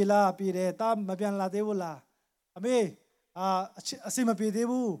 Simbila, Pire, Tam, Mapian La Devola. Ame, a Simapi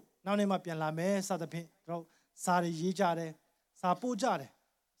Devu, Nanimapian La Me, Sadapi, Sari Yijare, Sapo Jare,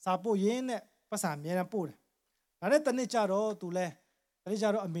 Sapo Yen, Pasamian Poor. I let the Nicharo to le,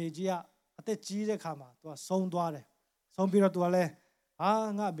 Rijaro Amegia, at the Chile Kama, to a song dware. Some period to a le,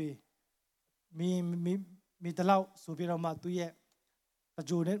 Nabi. Me the loud superior to ye. A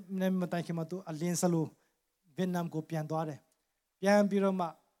Jude, name Matakimatu, a Lin Salu, Vietnam go Piandore. Pian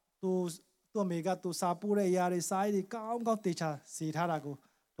Biroma to Omega to Sapure Yari side, Kang teacher, see Harago,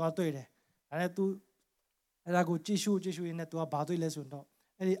 to a toilet. I had to Rago Jishu in it to a battle lesson.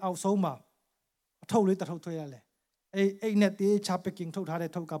 Any outsoma, totally the hotel. A net the chapping told her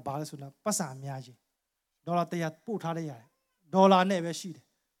took a balasuna, Passam Yaji. Dollar they had put her. Dollar never sheet.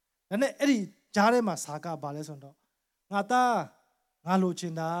 And Eddie. Jarema Saka Balesondo. Ngata ngalu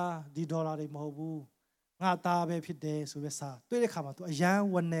cinta di dolar di mahu ngata be pide subesa tu dek kama tu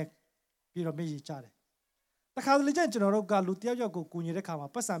ayam wanek piro meji cari. Tak kalau lihat jenama orang galu tiap jago kunyi dek kama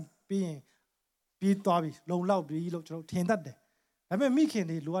pesan pi tabi long lau bi lo jenama tendat deh. Tapi mikir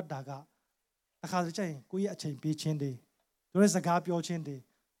ni luar daga. Tak kalau lihat kuyi aceh pi cende, tu segala pio cende,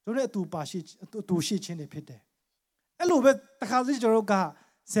 tu tu pasi tu si cende pide. Elu bet tak kalau lihat jenama orang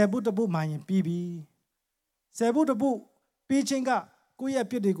sebut debu main pi sebut debu pi cenga kuyi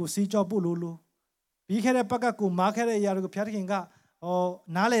pide ku si job lulu. Bikere pakai ku makere ya lu piar kinga oh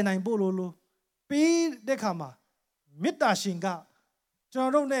nale naik bulu pi dekama mita singa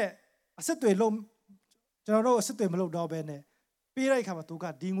jenama ne aset tu elom jenama aset tu meluk dah bene pi rai kama tu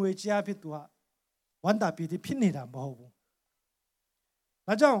ka dingwe cia pi tua wanda pi di pini dah mahu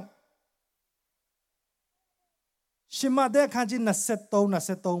macam sima dek kanji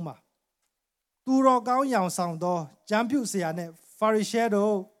nasetau ma turo kau yang sang do jampiu siane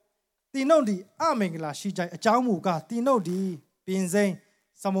fariseo Tino di amengla sijai ajamu ka tino di pinzen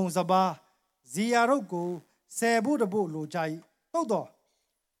samong zaba ziaro ko sebu debu lo jai todo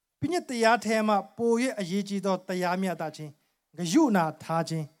pinya tia thema po ye ayeji do tia mya ta chin gayu na tha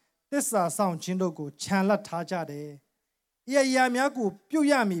chin tissa saung chin do ko chan lat tha ja de iya ya mya ko pyut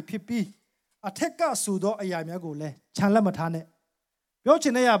ya mi phit pi athek ka su do aya mya ko le chan lat ma tha ne pyo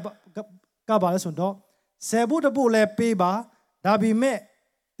chin ne ya ka ba le sun do sebu debu le pe ba da bi me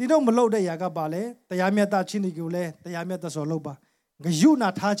Tino melau deh ya kabale, tayamnya tak cini gule, tayamnya tak solo ba. Gayu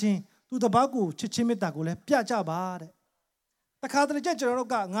na thajin, tu tabaku cicimit tak gule, piaja ba deh. Tak khater je cerita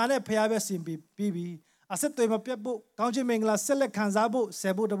ka ngane payah simpi pibi, aset tu emang piabu, kau je mengla selek kanzabu,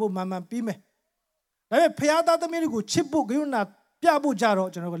 sebu dabu mamam pime. Tapi payah tak temiri ku cipu gayu na piabu jaro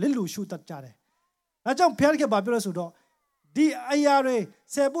cerita ka lilu shu tak jare. Macam payah ke babila sudah, di ayare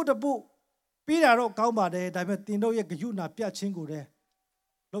sebu dabu piraro kau ba deh, tapi tino ye gayu na piah cinggu deh.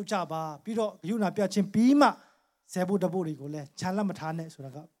 Lo caba, piro gayu na piah cing pima sebu dabu rigo le, chala matane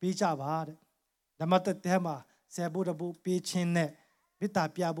suraka pi caba deh. Damat tema sebu dabu pi cing ne, mita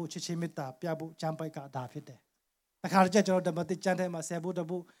piabu cici mita piabu campai ka dafit deh. Tak harja jauh damat cante ma sebu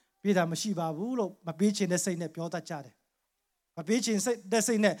dabu pi dah masih babu lo, ma pi cing desa ini piota cari. Ma pi cing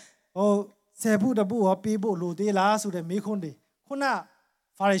desa ini, oh sebu dabu oh pi bu lo de lah sudah mikun deh. Kuna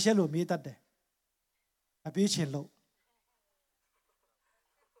farishe lo mita deh. Ma pi cing lo.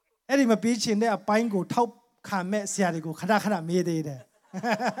 Eri ma pi chin deh apa ingo tau kame siari go kada mede deh.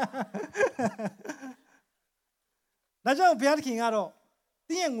 Najam biar kingaro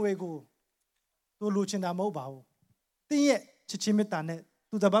tiang wego tu lucin dah mau bau. Tiang cicimitan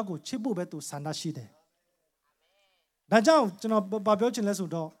tu dabagu cipu betu sana si deh. Najam cina babio cina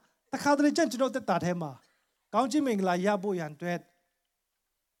sudah. Tak kadri cina cina tak tema. Kau cimeng lah ya bu yang tuet.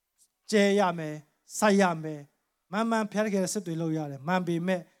 Jaya me, saya me, mama biar kira setu lo ya deh. Mambi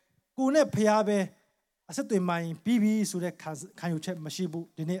me. Kune payah be, aset tu main bibi sudah kayu cek mashibu,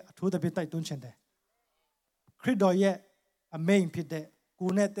 ini tu tapi tak tuan cende. Krido ye, a main pide,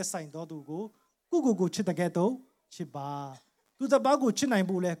 kune desain do tu go, kuku cita keto, ciba. Tu tak bagu cina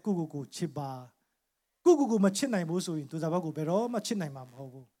ibu le, kuku ciba. Kuku macina ibu suin, tu tak bagu bero macina imam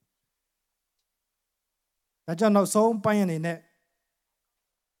hobu. Naja nak saum payan ini,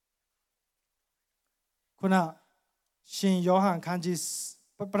 kuna Shin Yohan kanjis.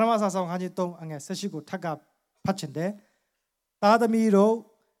 Pertama saya ngaji tong angin sesiku thakap patcende. Tada miro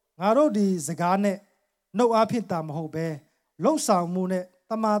ngaro di zegane no api tam hobe long sang mune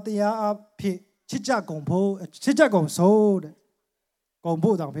tamatia api cijak gongso de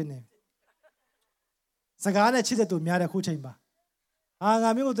gongpo dang pini. Zegane cijak tu miara kucing ba.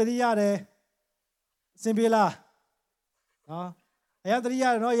 Ngami ko tadi ya de simpila. Ayat tadi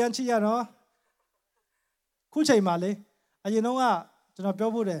ya no, yang cia no. Kucing male. Aje no nga. Jangan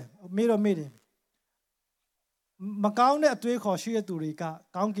piabu deh, miro. Macau ne atuh khasi tu rika,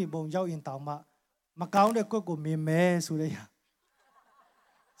 kau ki bong jauh intama. Macau ne kau meme sudah ya.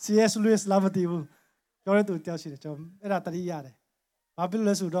 CS Louis lamati bu, kau tu tiap sih, jom era tadi ya deh. Babil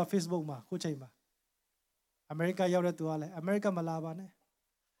le sudah Facebook mah, kucing mah. Amerika jauh le tu ale, Amerika malaba ne.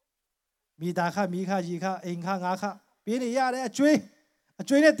 Mika, jika, engkau ngaka, pilih ya deh,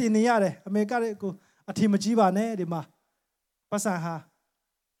 cuy ne tini ya deh. Amerika le ku, ati majiba ne di mah. Pasang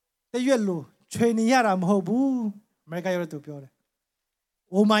Teyuh lu, cuy ni ya ram hobu, mereka yang itu piore.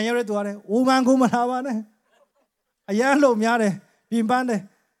 Oman yang itu ada, oman ku mana ne? Ayah lu miare, bimban ne,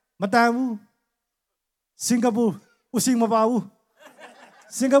 matamu, Singapura, using mabawu.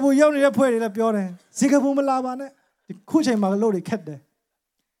 Singapura yang ni apa ni piore? Singapura malaba ne, kucing malu di ket de.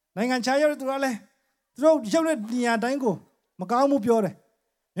 Dengan cahaya itu ada, terus jauh ni ada ingo, macam mu piore.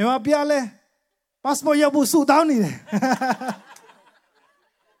 Memang piale. passport ရောက်ဖို့စုတောင်းနေတယ်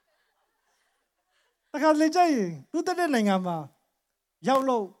တခါလေကြရင်သူတက်တဲ့နိုင်ငံမှာရောက်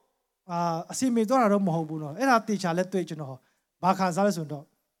လို့အစီအမေသွားတာတော့မဟုတ်ဘူးနော်အဲ့ဒါတေချာလက်တွေ့ကျွန်တော်ဘာခံစားလဲဆိုတော့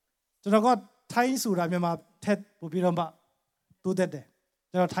ကျွန်တော်ကထိုင်းဆိုတာမြန်မာထက်ပို့ပြီးတော့မှတိုးတက်တယ်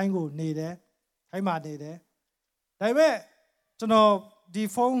ကျွန်တော်ထိုင်းကိုနေတယ်ထိုင်းမှာနေတယ်ဒါပေမဲ့ကျွန်တော်ဒီ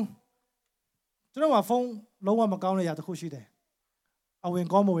ဖုန်းကျွန်တော်ကဖုန်းလုံးဝမကောင်းတဲ့ຢာတစ်ခုရှိတယ်အဝင်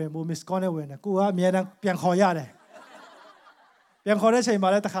ကောင်းမဝင်ဘူး miss call နဲ့ဝင်တယ်ကိုကအများတန်းပြန်ခေါ်ရတယ်ပြန်ခေါ်တဲ့ချိန်မှာ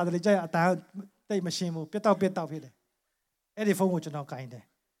လည်းတခါတလေကြအတန်းတိတ်မရှင်းဘူးပြတ်တောက်ဖြစ်တယ်အဲ့ဒီဖုန်းကိုကျွန်တော်ကင်တယ်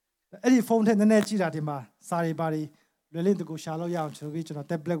အဲ့ဒီဖုန်းထဲနည်းနည်းကြည့်တာဒီမှာစာရီပါရီလွယ်လင်းတကူရှာလို့ရအောင်ဆိုပြီးကျွန်တော်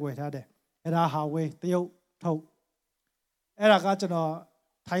tablet ဝယ်ထားတယ်အဲ့ဒါဟာဝေးတရုတ်ထုတ်အဲ့ဒါကကျွန်တော်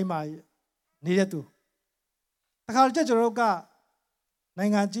ထိုင်းမှာနေတဲ့သူတခါတည်းကျွန်တော်တို့ကနို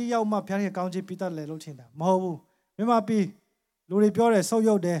င်ငံကြီးရောက်မှဖျားရဲ့ကောင်းချီးပြီးတတ်လေလို့ထင်တာမဟုတ်ဘူးမြန်မာပြည်လူတွေပြောတယ်ဆုတ်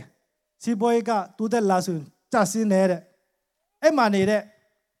ယုတ်တယ်စီပွားရေးကတူးတက်လာဆိုကြဆင်းနေတဲ့အဲ့မှာနေတဲ့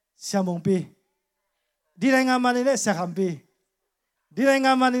ဆံမုံပေးဒီနိုင်ငံမှာနေတဲ့ဆံခံပေးဒီနိုင်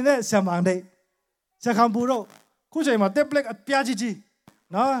ငံမှာနေတဲ့ဆံမန်တဲ့ဆံခံဘူးတော့ခုချိန်မှာ tablet အပြားကြီး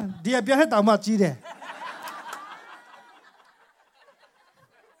နော်ဒီအပြားဟဲ့တောင်မှကြီးတယ်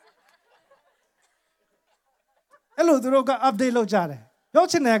အဲ့လိုသူတို့က update လုပ်ကြတယ်ပြော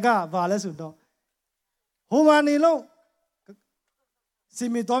ချင်တယ်ကဘာလဲဆိုတော့ဟိုမှာနေလို့စီ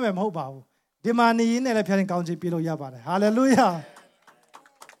မီတော့မယ်မဟုတ်ပါဘူးဒီမှာနေရင်းနဲ့လည်းဖျားရင်ကောင်းချီးပြလို့ရပါတယ်ဟာလေလုယာ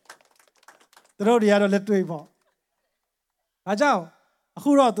သူတို့တွေကတော့လက်တွေ့ပေါ့ဒါကြောင့်အ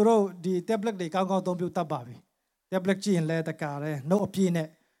ခုတော့သူတို့ဒီ tablet တွေကောင်းကောင်းသုံးပြုတတ်ပါပြီ tablet ကြည့်ရင်လည်းတကားတယ်နှုတ်အပြည့်နဲ့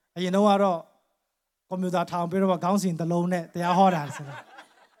အရင်တော့ကတော့ကွန်ပျူတာထောင်ပြီးတော့ခေါင်းစဉ်တစ်လုံးနဲ့တရားဟောတာဆိုတာ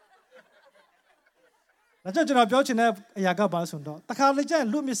ဒါကြောင့်ကျွန်တော်ပြောချင်တဲ့အရာကဘာလဲဆိုတော့တခါလေကျရင်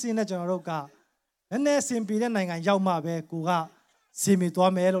လူမျက်စိနဲ့ကျွန်တော်တို့ကနည်းနည်းစင်ပြေတဲ့နိုင်ငံရောက်မှပဲကိုကစီမီ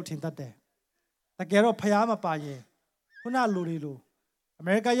သွားမယ်လို့ထင်တတ်တယ်တကယ်တော့ဖျားမပါရင်ခုနလူတွေလိုအ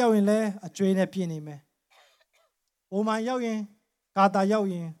မေရိကရောက်ရင်လည်းအကျွေးနဲ့ပြင်နေမယ်အိုမန်ရောက်ရင်ကာတာရောက်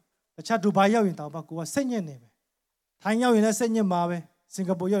ရင်တခြားဒူဘိုင်ရောက်ရင်တောင်မှကိုကစိတ်ညစ်နေမယ်ထိုင်းရောက်ရင်လည်းစိတ်ညစ်မှာပဲစင်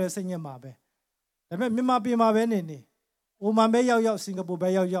ကာပူရောက်ရင်စိတ်ညစ်မှာပဲဒါပေမဲ့မြန်မာပြည်မှာပဲနေအိုမန်ပဲရောက်စင်ကာပူပဲ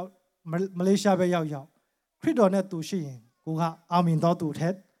ရောက်မလေးရှားပဲရောက်ခရစ်တော်နဲ့တူရှိရင်ကိုကအာမင်တော်သူထ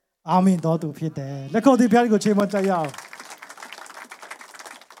က်အာမင်တော်သူဖြစ်တယ်လက်ခုပ်သီးဖျားကိုချိန်မကြရအောင်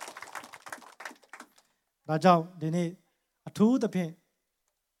ဒါကြောင့်ဒီနေ့အထူးသဖြင့်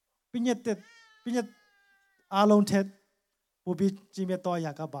ပြည့်ညက်အားလုံးထက်ပိုပြီးကြီးမြတ်တော်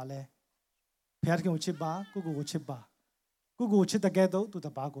ရာကပါလဲဖျားခင်ကိုချစ်ပါကိုချစ်ပါကိုချစ်တဲ့ကဲတော့သူတ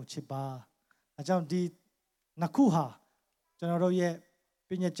ပါကိုချစ်ပါဒါကြောင့်ဒီနှစ်ခုဟာကျွန်တော်တို့ရဲ့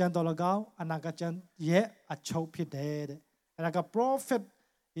ပြည့်ညက်ကျမ်းတော်၎င်းအနာဂတ်ကျမ်းရဲ့အချုပ်ဖြစ်တယ်တဲ့အဲ့ဒါက prophet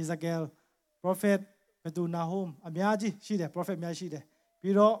Ezekiel prophet ဘဒူနာဟုမ်အများကြီးရှိတယ် prophet များရှိတယ်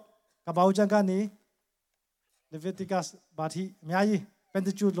ပြီးတော့ကပ္ပဦးကျမ်းကနေ Leviticus ဘာတိအများကြီး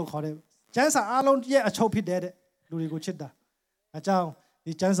Pentateuch လို့ခေါ်တယ်ကျမ်းစာအားလုံးရဲ့အချုပ်ဖြစ်တဲ့လူတွေကိုချစ်တာအကြောင်း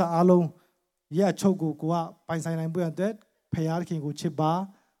ဒီကျမ်းစာအားလုံးရဲ့အချုပ်ကိုကပိုင်ဆိုင်နိုင်ဖို့အတွက်ဖခင်ခင်ကိုချစ်ပါ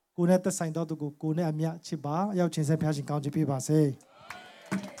ကိုနဲ့သက်ဆိုင်တော်သူကိုနဲ့အမြတ်ချစ်ပါအရောက်ချင်းဆက်ဖခင်ကောင်းချီးပေးပါစေ